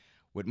control.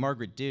 What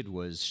Margaret did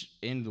was,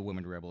 in the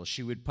Women Rebel,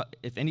 she would,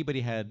 if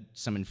anybody had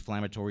some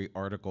inflammatory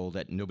article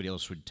that nobody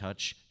else would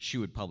touch, she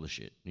would publish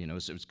it. You know,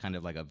 so it was kind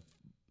of like a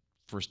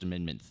First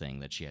Amendment thing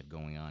that she had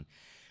going on.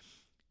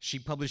 She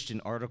published an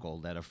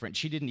article that a friend,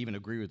 she didn't even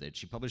agree with it.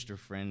 She published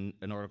an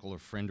article a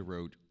friend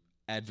wrote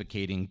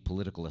advocating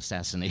political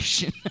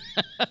assassination.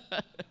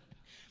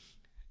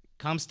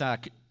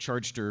 Comstock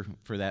charged her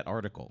for that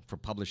article, for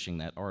publishing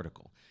that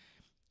article.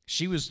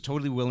 She was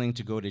totally willing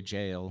to go to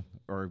jail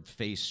or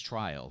face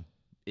trial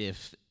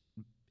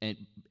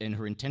and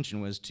her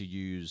intention was to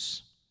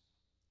use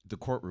the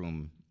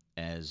courtroom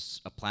as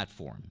a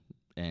platform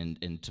and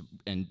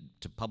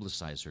to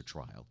publicize her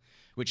trial,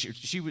 which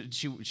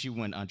she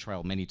went on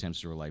trial many times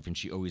through her life, and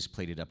she always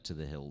played it up to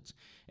the hilt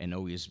and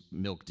always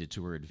milked it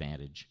to her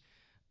advantage.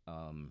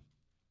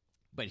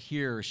 But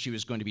here she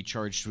was going to be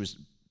charged with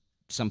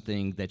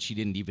something that she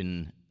didn't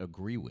even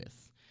agree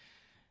with.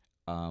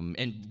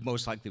 And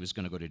most likely was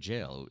going to go to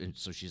jail. And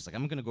so she's like,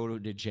 I'm going to go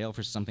to jail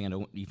for something I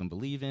don't even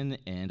believe in,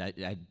 and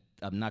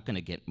I'm not going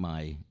to get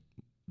my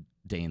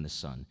day in the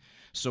sun.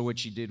 So what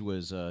she did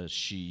was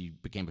she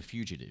became a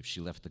fugitive.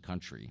 She left the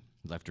country,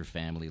 left her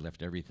family,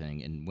 left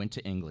everything, and went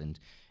to England.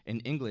 In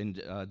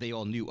England, they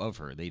all knew of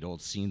her. They'd all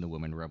seen the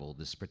Women Rebel,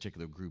 this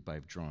particular group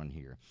I've drawn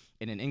here.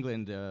 And in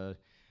England,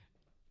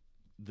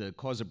 the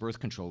cause of birth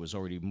control was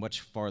already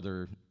much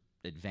farther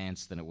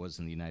advanced than it was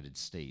in the United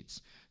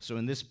States. So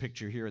in this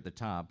picture here at the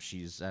top,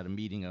 she's at a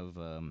meeting of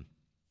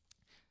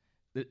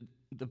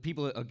the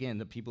people, again,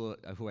 the people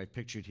who I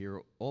pictured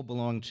here all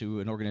belong to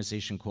an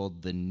organization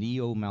called the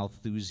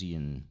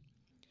Neo-Malthusian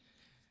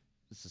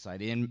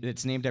Society, and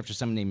it's named after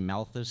someone named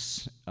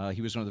Malthus.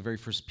 He was one of the very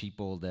first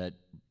people that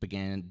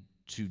began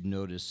to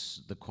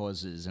notice the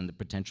causes and the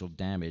potential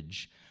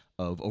damage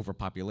of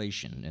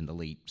overpopulation in the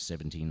late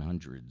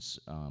 1700s.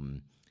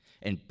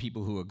 And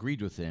people who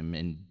agreed with him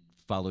and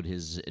followed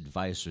his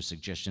advice or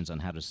suggestions on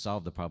how to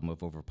solve the problem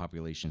of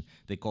overpopulation,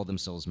 they called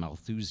themselves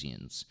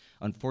Malthusians.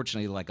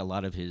 Unfortunately, like a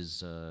lot of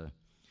his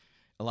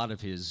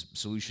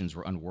solutions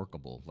were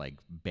unworkable, like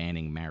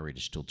banning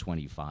marriage till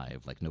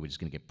 25. Like nobody's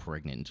going to get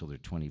pregnant until they're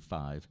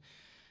 25.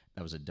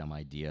 That was a dumb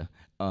idea.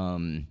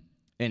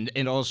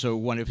 And also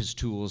one of his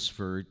tools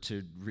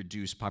to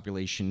reduce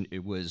population,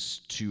 it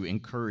was to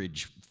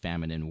encourage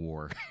famine and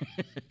war.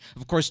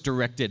 Of course,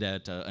 directed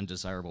at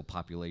undesirable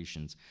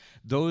populations.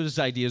 Those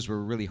ideas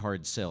were really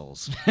hard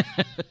sells.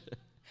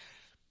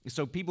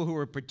 So people who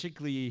were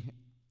particularly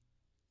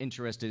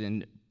interested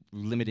in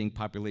limiting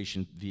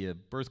population via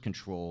birth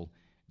control,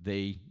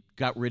 they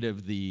got rid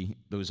of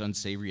those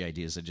unsavory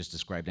ideas I just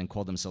described and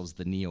called themselves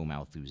the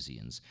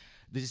Neo-Malthusians.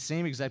 The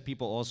same exact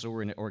people also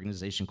were in an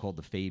organization called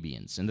the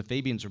Fabians, and the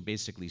Fabians were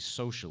basically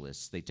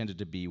socialists. They tended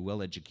to be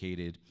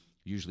well-educated,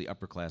 usually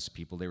upper-class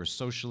people. They were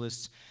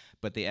socialists,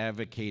 but they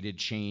advocated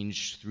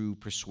change through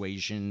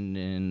persuasion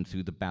and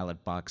through the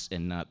ballot box,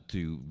 and not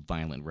through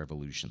violent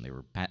revolution.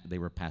 They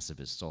were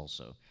pacifists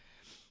also.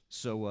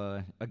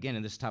 So again,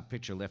 in this top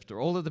picture left,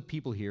 all of the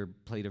people here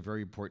played a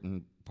very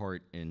important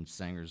part in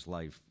Sanger's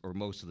life, or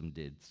most of them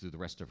did, through the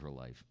rest of her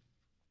life.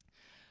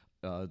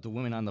 The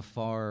woman on the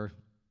far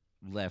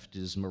left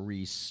is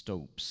Marie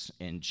Stopes,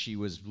 and she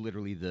was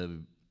literally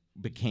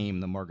became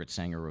the Margaret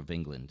Sanger of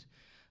England.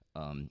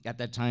 At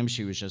that time,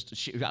 she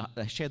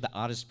had the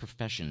oddest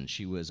profession.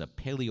 She was a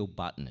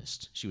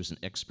paleobotanist. She was an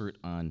expert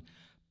on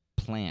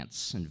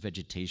plants and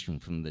vegetation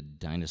from the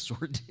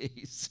dinosaur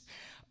days.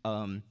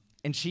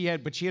 And she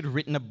had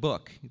written a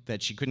book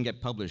that she couldn't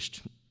get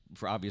published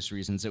for obvious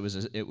reasons. It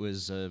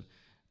was a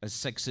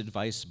sex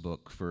advice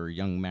book for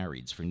young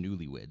marrieds, for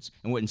newlyweds.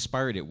 And what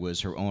inspired it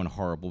was her own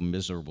horrible,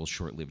 miserable,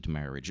 short-lived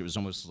marriage. It was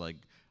almost like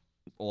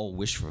all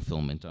wish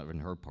fulfillment on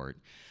her part.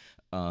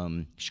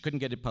 She couldn't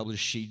get it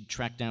published. She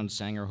tracked down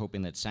Sanger,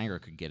 hoping that Sanger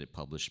could get it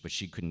published, but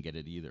she couldn't get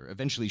it either.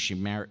 Eventually,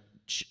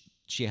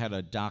 she had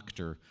a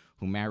doctor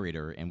who married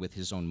her, and with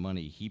his own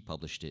money, he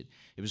published it.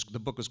 The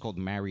book was called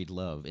Married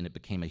Love, and it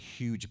became a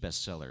huge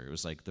bestseller. It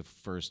was like the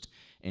first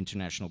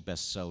international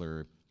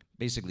bestseller,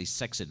 basically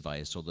sex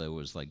advice, although it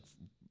was like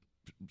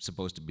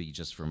supposed to be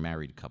just for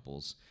married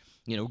couples.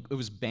 You know, it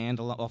was banned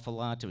off a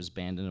lot. It was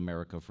banned in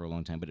America for a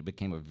long time, but it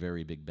became a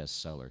very big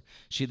bestseller.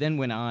 She then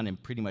went on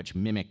and pretty much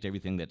mimicked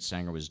everything that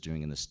Sanger was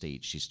doing in the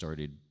States. She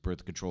started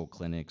birth control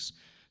clinics,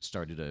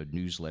 started a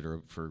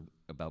newsletter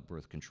about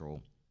birth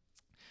control.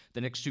 The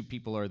next two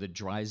people are the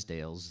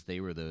Drysdales. They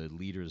were the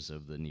leaders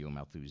of the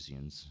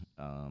Neo-Malthusians,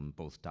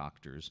 both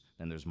doctors.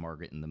 Then there's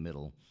Margaret in the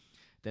middle.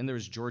 Then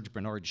there's George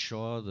Bernard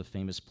Shaw, the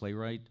famous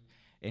playwright,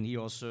 and he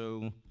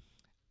also,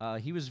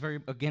 he was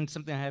again,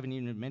 something I haven't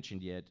even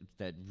mentioned yet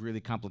that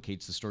really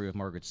complicates the story of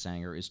Margaret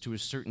Sanger is, to a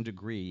certain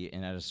degree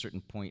and at a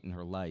certain point in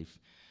her life,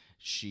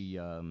 she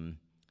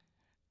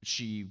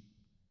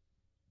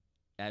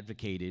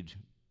advocated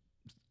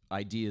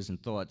ideas and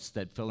thoughts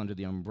that fell under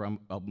the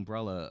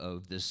umbrella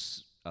of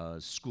this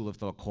school of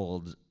thought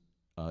called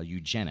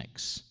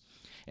eugenics.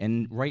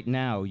 And right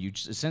now,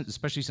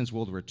 especially since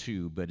World War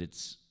II, but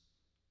it's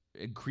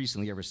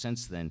increasingly ever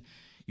since then,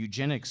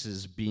 eugenics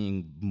is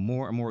being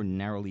more and more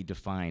narrowly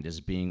defined as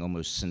being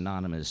almost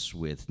synonymous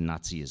with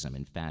Nazism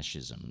and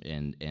fascism,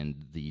 and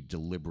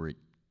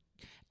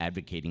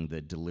advocating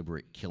the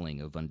deliberate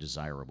killing of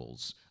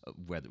undesirables,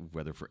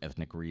 whether for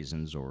ethnic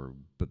reasons or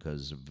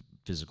because of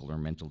physical or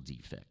mental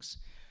defects.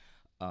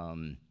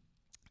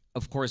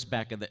 Of course,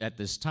 back at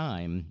this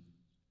time,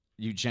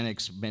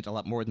 eugenics meant a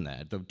lot more than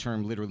that. The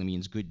term literally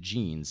means good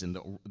genes, and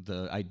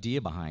the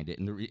idea behind it,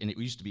 and it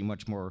used to be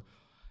much more,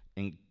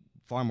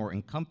 far more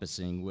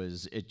encompassing,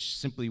 was it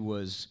simply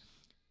was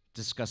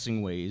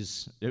discussing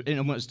ways, and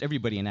almost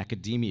everybody in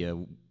academia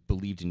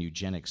believed in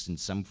eugenics in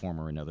some form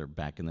or another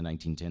back in the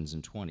 1910s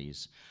and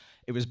 20s.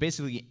 It was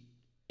basically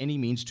any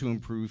means to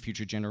improve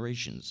future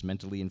generations,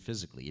 mentally and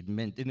physically.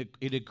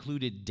 It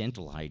included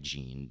dental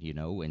hygiene, you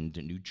know, and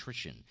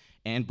nutrition,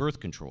 and birth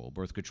control.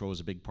 Birth control is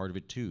a big part of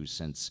it too,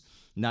 since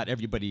not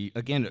everybody,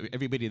 again,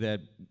 everybody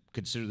that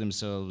consider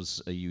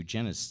themselves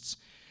eugenists,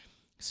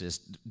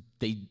 says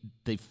they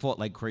fought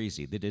like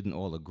crazy. They didn't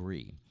all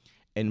agree.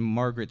 And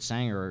Margaret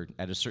Sanger,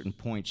 at a certain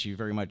point, she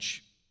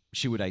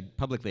would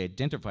publicly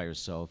identify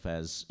herself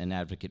as an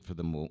advocate for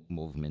the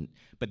movement,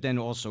 but then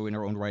also in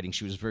her own writing,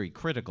 she was very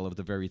critical of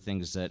the very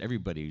things that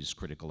everybody was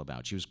critical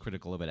about. She was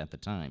critical of it at the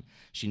time.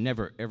 She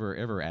never, ever,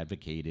 ever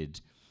advocated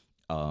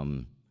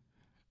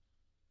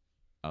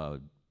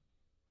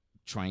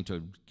trying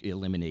to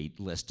eliminate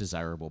less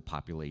desirable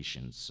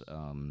populations.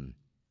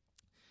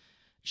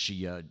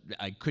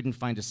 I couldn't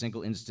find a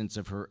single instance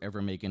of her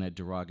ever making a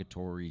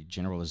derogatory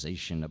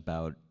generalization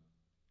about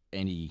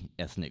any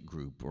ethnic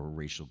group or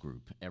racial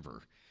group,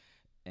 ever.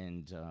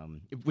 And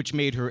which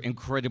made her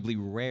incredibly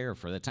rare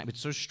for that time. It's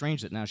so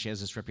strange that now she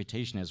has this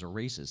reputation as a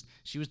racist.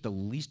 She was the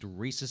least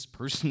racist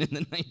person in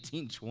the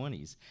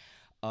 1920s.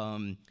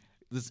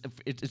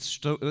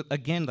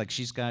 Again, like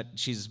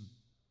she's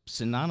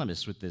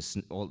synonymous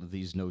with all of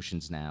these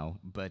notions now,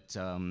 but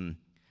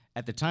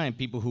at the time,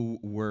 people who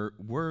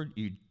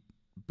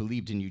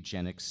believed in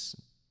eugenics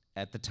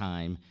at the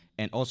time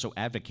and also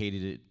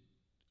advocated it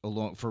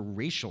for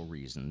racial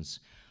reasons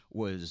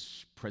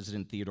was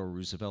President Theodore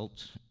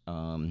Roosevelt,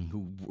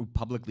 who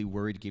publicly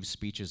gave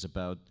speeches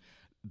about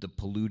the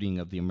polluting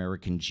of the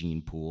American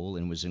gene pool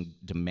and was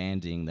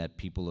demanding that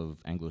people of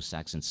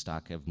Anglo-Saxon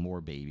stock have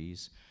more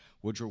babies.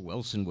 Woodrow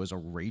Wilson was a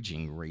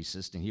raging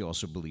racist, and he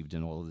also believed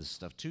in all of this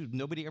stuff too.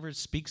 Nobody ever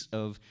speaks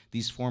of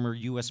these former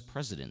US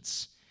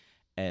presidents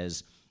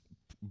as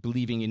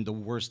believing in the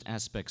worst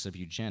aspects of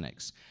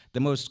eugenics.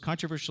 The most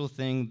controversial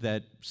thing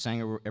that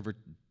Sanger ever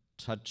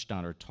touched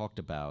on or talked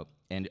about,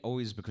 and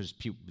always because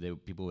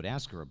people would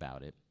ask her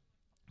about it,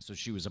 so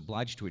she was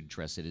obliged to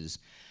address it, is,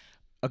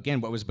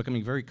 again, what was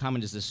becoming very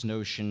common is this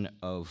notion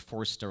of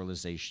forced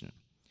sterilization.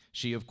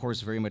 She, of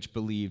course, very much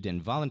believed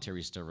in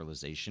voluntary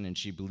sterilization, and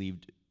she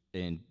believed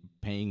in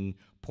paying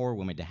poor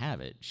women to have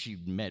it. She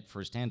met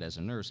firsthand as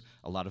a nurse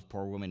a lot of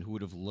poor women who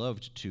would have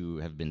loved to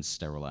have been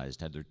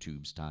sterilized, had their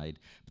tubes tied,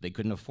 but they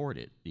couldn't afford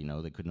it.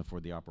 They couldn't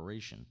afford the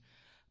operation.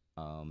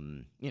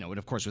 And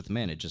of course with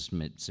men, it just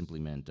simply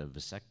meant a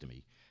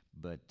vasectomy.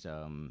 But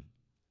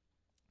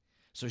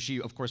so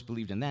she, of course,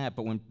 believed in that.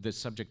 But when the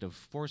subject of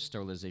forced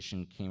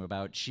sterilization came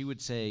about, she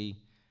would say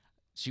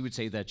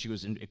that she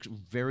was in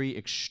very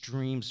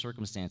extreme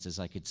circumstances.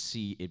 I could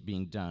see it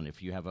being done.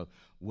 If you have a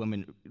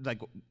woman,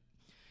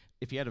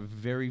 if you had a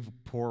very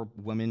poor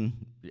woman,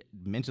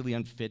 mentally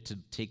unfit to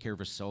take care of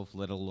herself,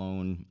 let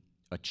alone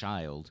a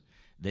child,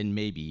 then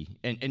maybe,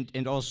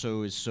 and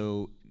also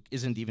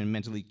isn't even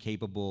mentally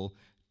capable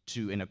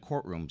to, in a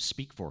courtroom,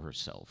 speak for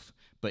herself,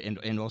 but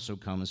and also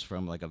comes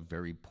from like a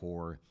very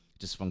poor,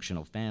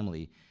 dysfunctional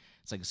family.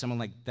 It's like someone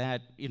like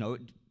that,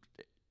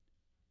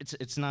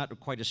 it's not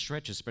quite a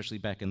stretch, especially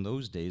back in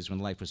those days when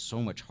life was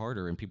so much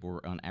harder and people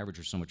were, on average,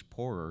 were so much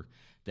poorer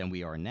than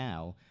we are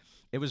now.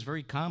 It was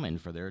very common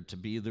for there to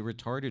be the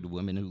retarded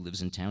woman who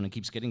lives in town and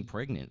keeps getting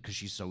pregnant because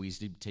she's so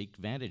easy to take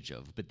advantage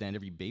of. But then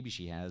every baby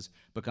she has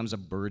becomes a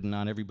burden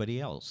on everybody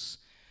else.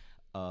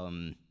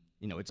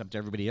 It's up to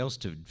everybody else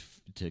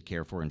to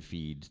care for and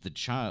feed the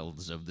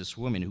childs of this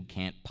woman who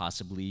can't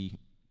possibly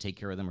take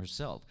care of them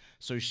herself.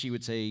 So she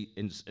would say,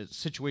 in a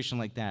situation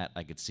like that,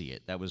 I could see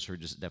it. That was her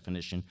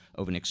definition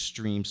of an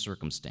extreme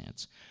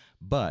circumstance.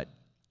 But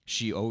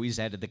she always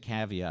added the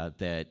caveat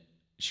that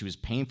she was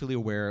painfully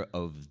aware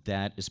of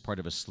that as part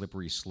of a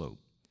slippery slope,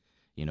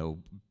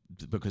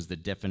 because the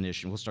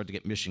definition, we'll start to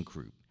get mission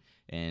creep.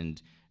 And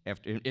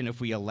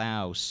if we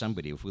allow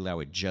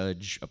a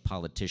judge, a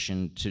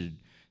politician to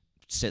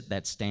set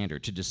that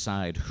standard, to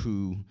decide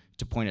who,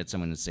 to point at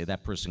someone and say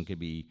that person could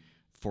be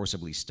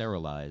forcibly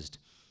sterilized,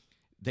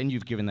 then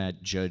you've given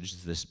that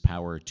judge this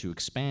power to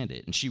expand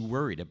it. And she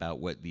worried about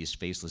what these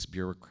faceless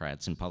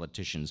bureaucrats and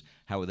politicians,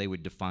 how they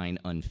would define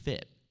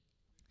unfit.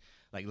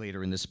 Like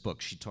later in this book,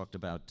 she talked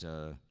about,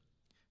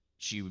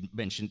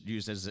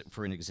 used as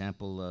for an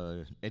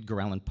example,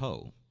 Edgar Allan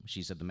Poe.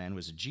 She said the man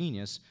was a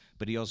genius,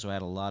 but he also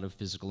had a lot of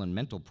physical and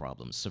mental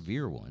problems,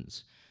 severe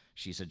ones.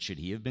 She said, should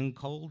he have been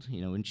culled?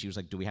 And she was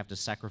like, do we have to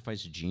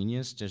sacrifice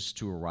genius just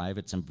to arrive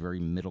at some very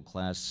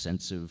middle-class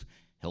sense of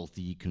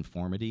healthy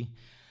conformity?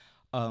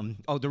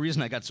 The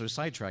reason I got so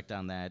sidetracked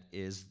on that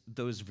is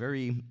those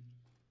very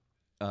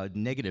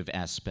negative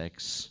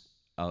aspects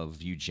of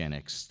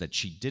eugenics that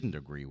she didn't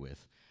agree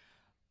with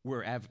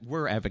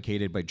were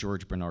advocated by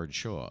George Bernard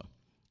Shaw.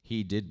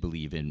 He did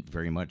believe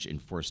very much in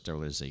forced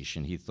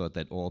sterilization. He thought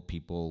that all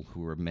people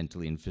who were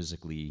mentally and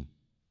physically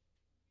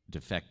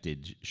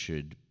defected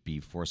should be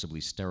forcibly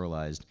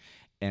sterilized.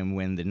 And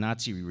when the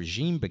Nazi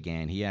regime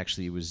began, he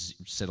actually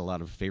said a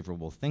lot of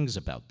favorable things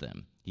about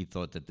them. He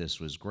thought that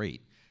this was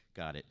great.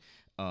 Got it.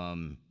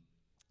 And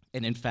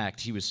in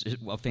fact,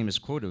 a famous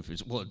quote of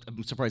his, well,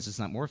 I'm surprised it's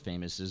not more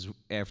famous, is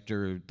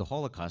after the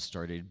Holocaust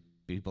started,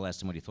 people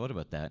asked him what he thought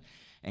about that.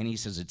 And he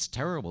says, it's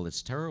terrible.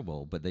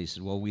 But they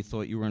said, well, we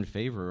thought you were in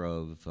favor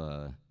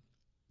of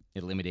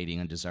eliminating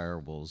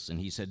undesirables. And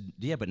he said,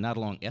 yeah, but not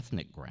along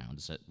ethnic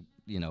grounds.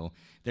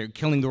 They're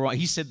killing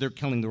he said they're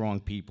killing the wrong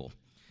people.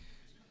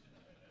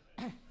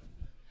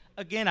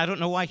 Again, I don't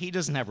know why he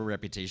doesn't have a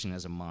reputation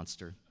as a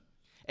monster.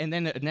 And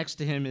then next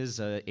to him is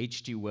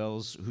H.G.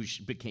 Wells, who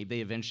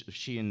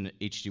she and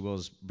H.G.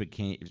 Wells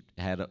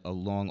had a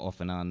long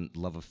off and on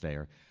love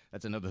affair.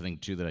 That's another thing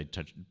too that I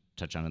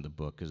touch on in the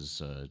book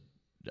is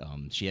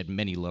she had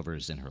many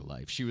lovers in her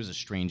life. She was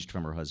estranged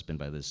from her husband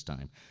by this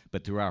time,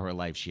 but throughout her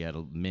life she had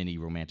many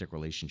romantic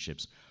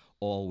relationships.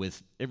 All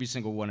with every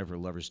single one of her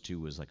lovers too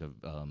was like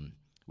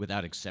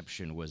without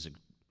exception, was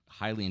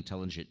highly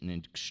intelligent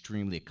and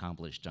extremely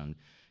accomplished on,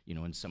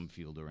 in some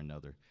field or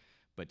another.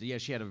 But yeah,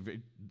 she had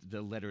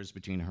the letters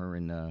between her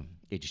and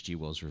H.G.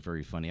 Wells were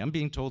very funny. I'm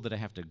being told that I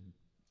have to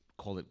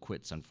call it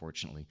quits,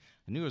 unfortunately.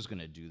 I knew I was going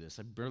to do this.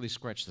 I barely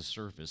scratched the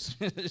surface.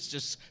 It's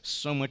just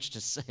so much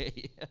to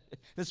say.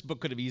 This book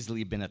could have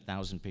easily been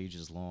 1,000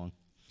 pages long.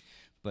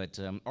 But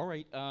all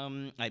right,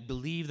 I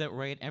believe that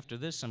right after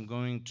this, I'm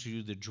going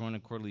to the Drawn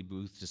and Quarterly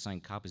booth to sign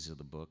copies of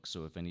the book.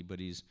 So if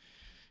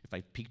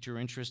I piqued your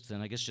interest,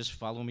 then I guess just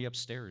follow me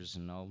upstairs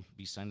and I'll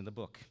be signing the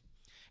book.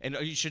 And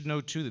you should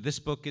know, too, that this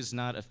book is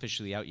not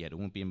officially out yet. It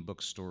won't be in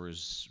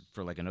bookstores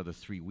for like another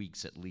 3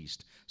 weeks at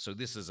least. So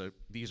these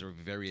are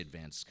very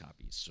advanced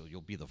copies. So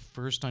you'll be the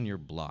first on your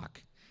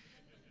block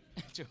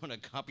to own a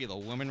copy of The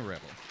Woman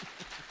Rebel.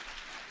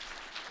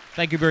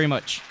 Thank you very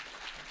much.